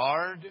your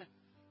yard.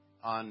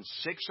 On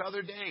 6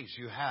 other days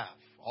you have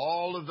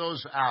all of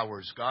those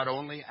hours. God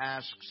only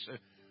asks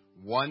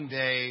one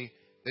day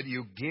that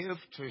you give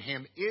to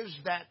Him. Is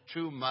that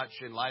too much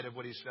in light of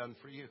what He's done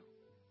for you?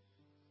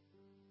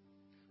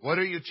 What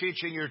are you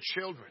teaching your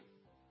children?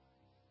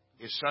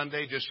 Is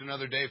Sunday just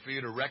another day for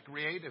you to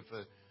recreate if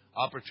an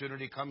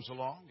opportunity comes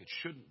along? It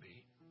shouldn't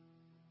be.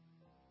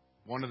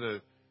 One of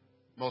the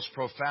Most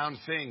profound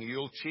thing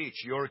you'll teach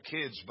your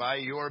kids by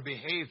your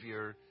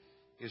behavior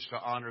is to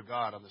honor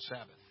God on the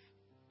Sabbath.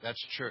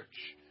 That's church.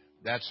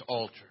 That's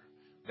altar.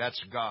 That's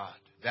God.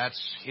 That's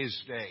His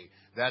day.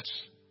 That's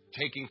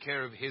taking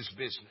care of His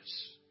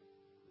business.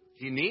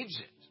 He needs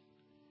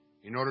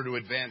it in order to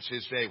advance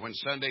His day. When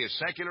Sunday is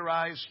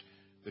secularized,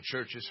 the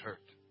church is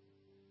hurt.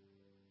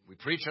 We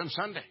preach on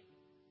Sunday.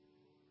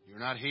 You're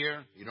not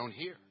here, you don't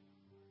hear.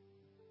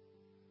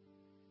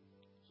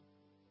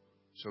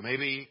 So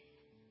maybe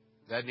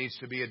that needs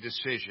to be a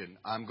decision.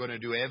 I'm going to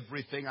do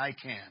everything I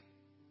can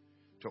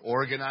to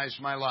organize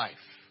my life,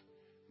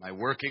 my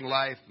working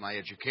life, my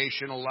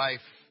educational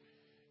life,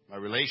 my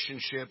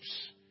relationships.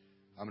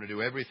 I'm going to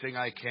do everything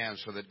I can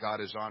so that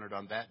God is honored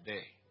on that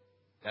day.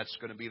 That's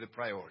going to be the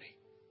priority.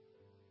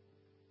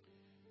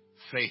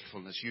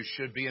 Faithfulness. You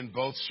should be in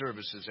both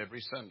services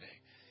every Sunday.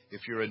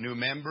 If you're a new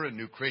member, a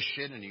new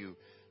Christian, and you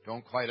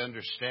don't quite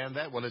understand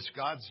that, well, it's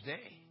God's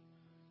day.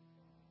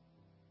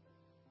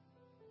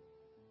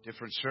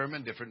 Different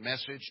sermon, different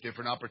message,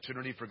 different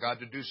opportunity for God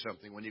to do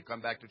something when you come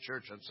back to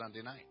church on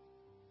Sunday night.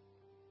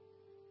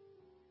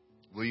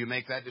 Will you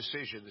make that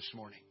decision this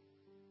morning?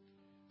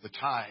 The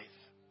tithe.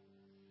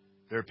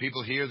 There are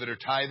people here that are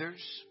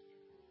tithers.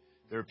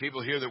 There are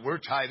people here that were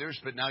tithers,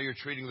 but now you're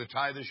treating the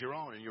tithe as your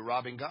own and you're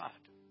robbing God.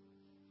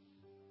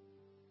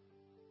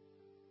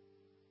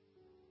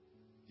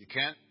 You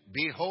can't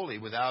be holy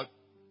without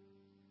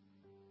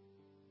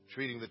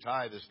treating the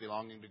tithe as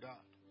belonging to God.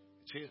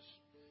 It's His.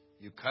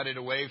 You cut it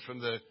away from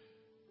the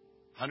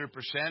 100%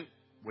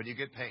 when you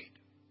get paid.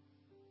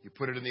 You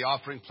put it in the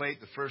offering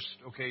plate the first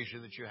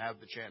occasion that you have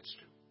the chance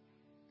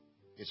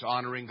to. It's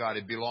honoring God.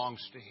 It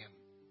belongs to Him.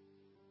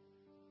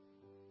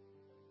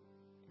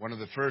 One of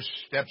the first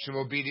steps of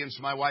obedience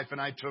my wife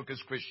and I took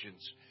as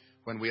Christians,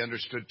 when we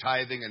understood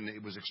tithing and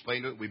it was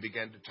explained to us, we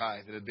began to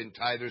tithe. It had been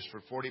tithers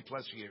for 40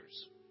 plus years.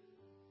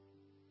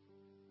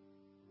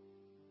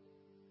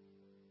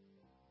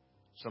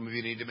 Some of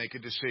you need to make a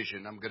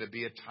decision. I'm going to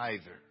be a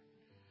tither.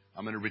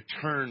 I'm going to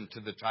return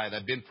to the tithe.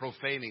 I've been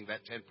profaning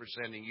that 10%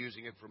 and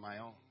using it for my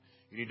own.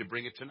 You need to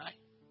bring it tonight.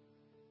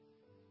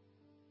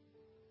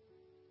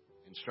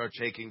 And start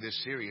taking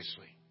this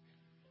seriously.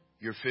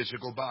 Your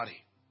physical body.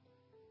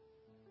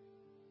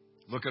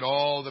 Look at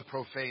all the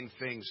profane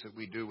things that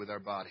we do with our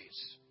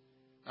bodies.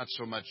 Not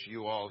so much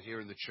you all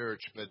here in the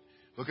church, but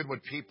look at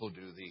what people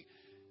do. The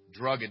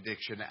drug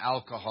addiction,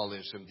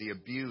 alcoholism, the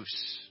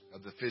abuse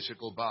of the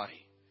physical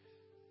body.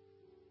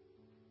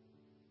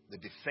 The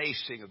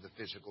defacing of the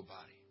physical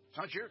body. It's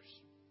not yours.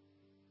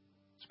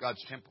 It's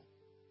God's temple.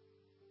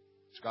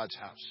 It's God's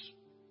house.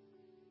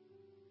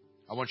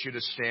 I want you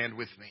to stand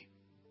with me.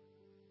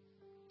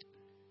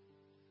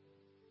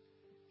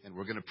 And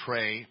we're going to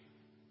pray,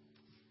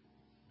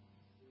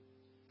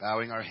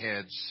 bowing our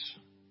heads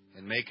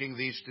and making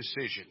these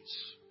decisions,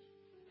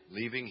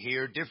 leaving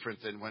here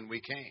different than when we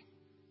came.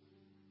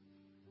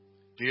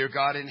 Dear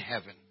God in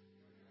heaven,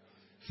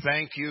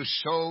 thank you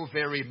so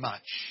very much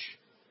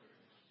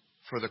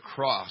for the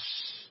cross,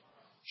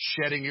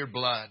 shedding your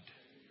blood,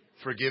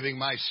 forgiving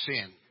my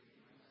sin,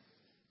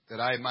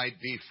 that I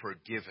might be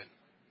forgiven.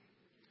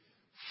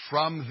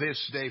 From this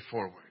day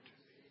forward,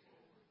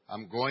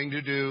 I'm going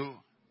to do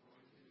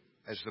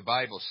as the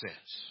Bible says.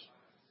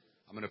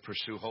 I'm going to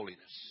pursue holiness.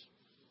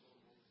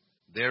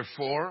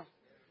 Therefore,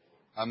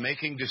 I'm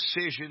making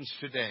decisions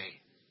today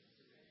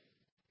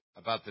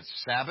about the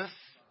Sabbath,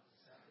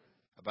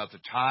 about the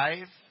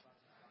tithe,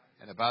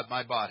 and about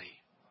my body.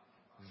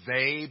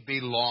 They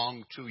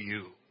belong to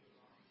you.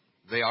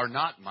 They are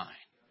not mine.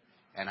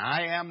 And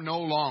I am no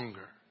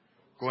longer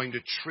going to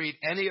treat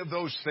any of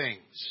those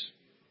things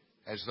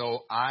as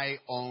though I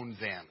own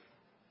them.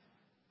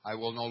 I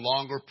will no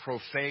longer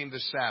profane the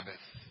Sabbath,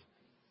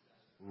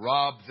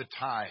 rob the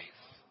tithe,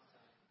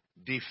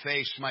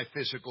 deface my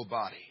physical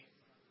body.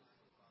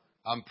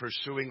 I'm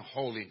pursuing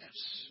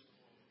holiness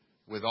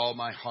with all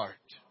my heart.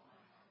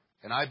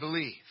 And I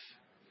believe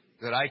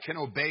that I can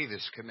obey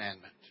this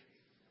commandment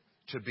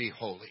to be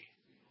holy.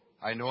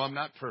 I know I'm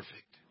not perfect.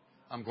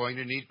 I'm going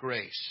to need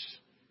grace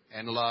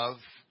and love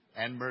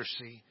and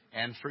mercy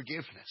and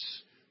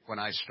forgiveness when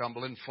I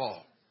stumble and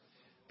fall.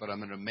 But I'm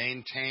going to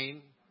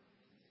maintain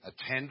a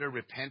tender,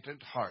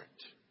 repentant heart.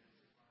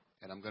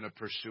 And I'm going to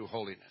pursue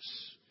holiness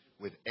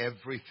with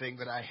everything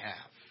that I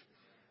have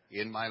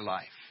in my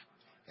life.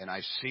 And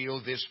I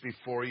seal this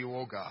before you,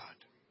 O God.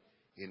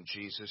 In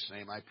Jesus'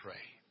 name I pray.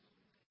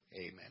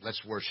 Amen.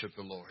 Let's worship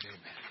the Lord.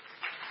 Amen.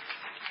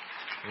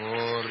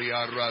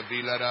 Oria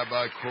Ravila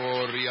Rabba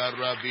Koria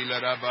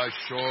Ravila Rabba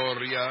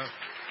Shoria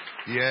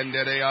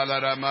Yendere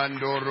ala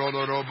Ramando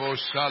Rodorobo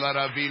Sala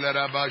Ravila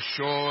Rabba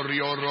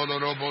Shorio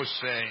Rodorobo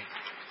Se.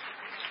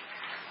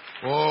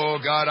 Oh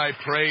God, I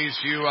praise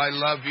you, I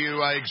love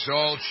you, I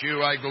exalt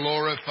you, I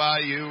glorify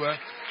you,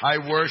 I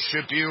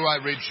worship you, I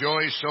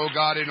rejoice, oh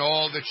God, in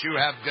all that you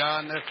have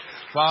done.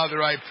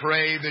 Father, I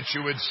pray that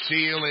you would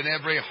seal in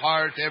every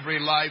heart, every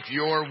life,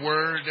 your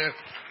word.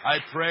 I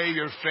pray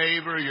your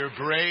favor, your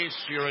grace,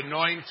 your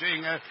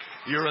anointing,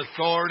 your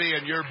authority,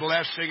 and your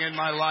blessing in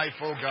my life,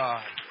 oh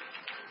God.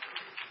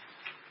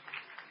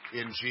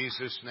 In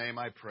Jesus' name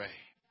I pray.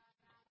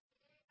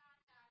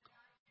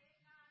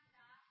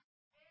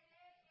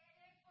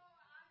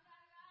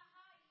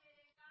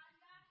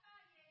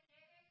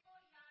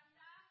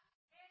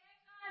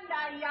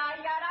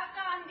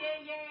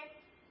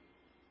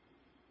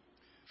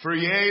 For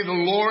yea, the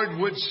Lord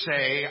would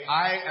say,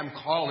 I am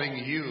calling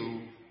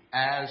you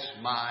as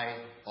my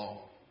own.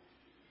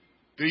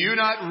 Do you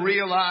not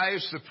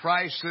realize the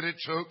price that it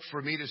took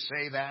for me to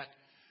say that?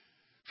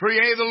 For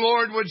yea, the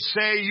Lord would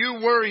say, you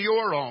were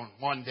your own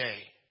one day,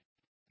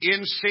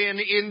 in sin,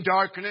 in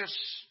darkness.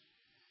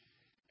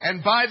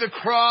 And by the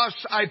cross,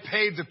 I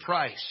paid the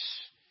price,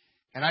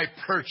 and I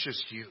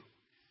purchased you.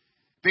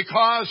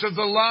 Because of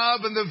the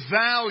love and the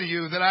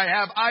value that I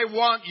have, I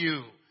want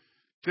you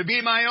to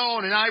be my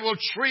own, and I will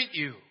treat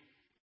you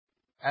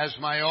as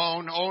my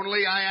own.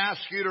 Only I ask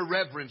you to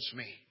reverence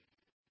me,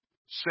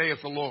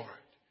 saith the Lord.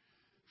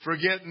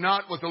 Forget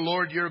not what the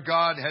Lord your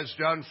God has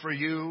done for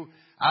you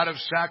out of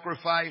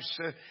sacrifice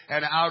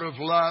and out of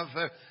love,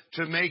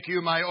 to make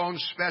you my own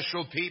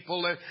special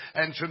people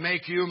and to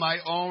make you my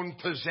own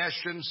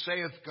possession,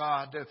 saith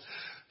God.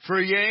 For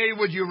yea,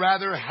 would you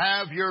rather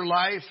have your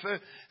life,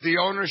 the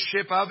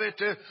ownership of it?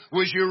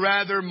 Would you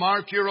rather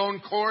mark your own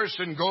course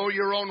and go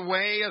your own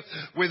way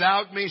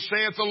without me,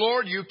 saith the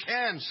Lord? You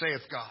can,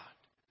 saith God.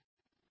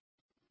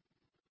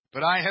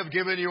 But I have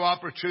given you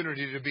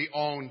opportunity to be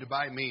owned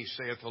by me,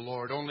 saith the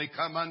Lord. Only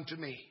come unto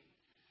me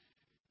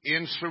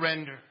in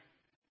surrender,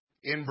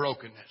 in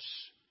brokenness,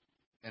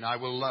 and I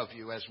will love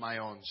you as my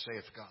own,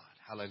 saith God.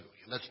 Hallelujah.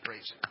 Let's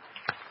praise Him.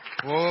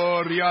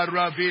 Oh,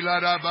 riara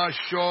vilara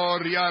basho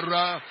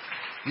riara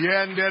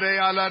yendere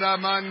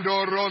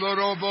alaramando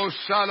rodorobo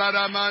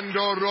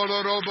salaramando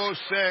rodorobo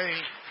se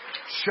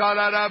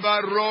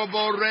shalaraba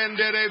robo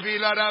rendere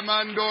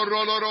vilaramando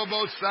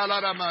rodorobo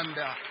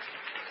salaramanda.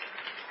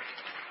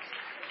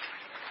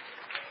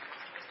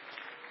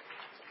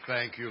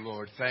 Thank you,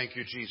 Lord. Thank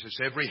you, Jesus.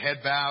 Every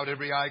head bowed,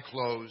 every eye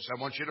closed. I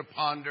want you to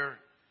ponder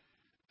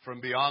from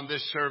beyond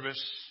this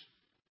service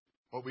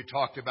what we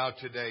talked about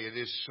today. It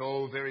is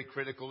so very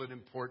critical and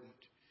important.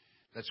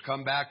 Let's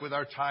come back with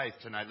our tithe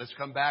tonight. Let's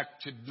come back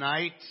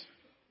tonight.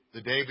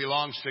 The day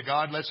belongs to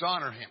God. Let's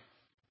honor Him.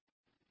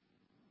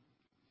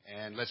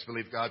 And let's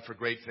believe God for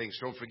great things.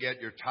 Don't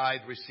forget, your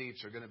tithe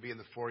receipts are going to be in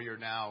the foyer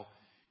now.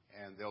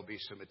 And there'll be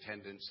some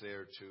attendants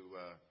there to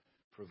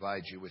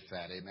provide you with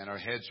that. Amen. Our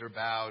heads are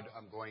bowed.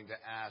 I'm going to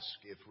ask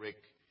if Rick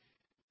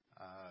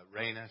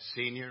Reyna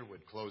Sr.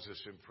 would close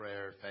us in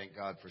prayer. Thank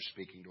God for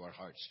speaking to our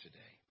hearts today.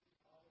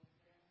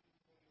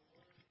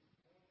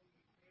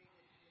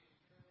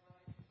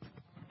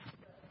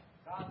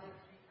 God, let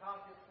us be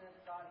cognizant.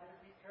 God, let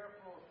us be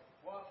careful.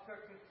 Walk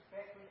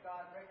circumspectly,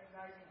 God,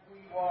 recognizing who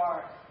you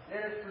are.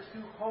 Let us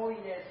pursue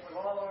holiness with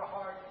all our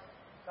hearts.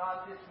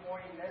 God, this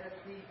morning, let us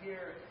leave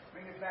here.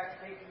 Bring it back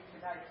safely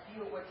tonight.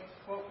 Seal what you've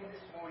spoken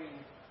this morning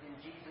in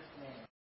Jesus' name.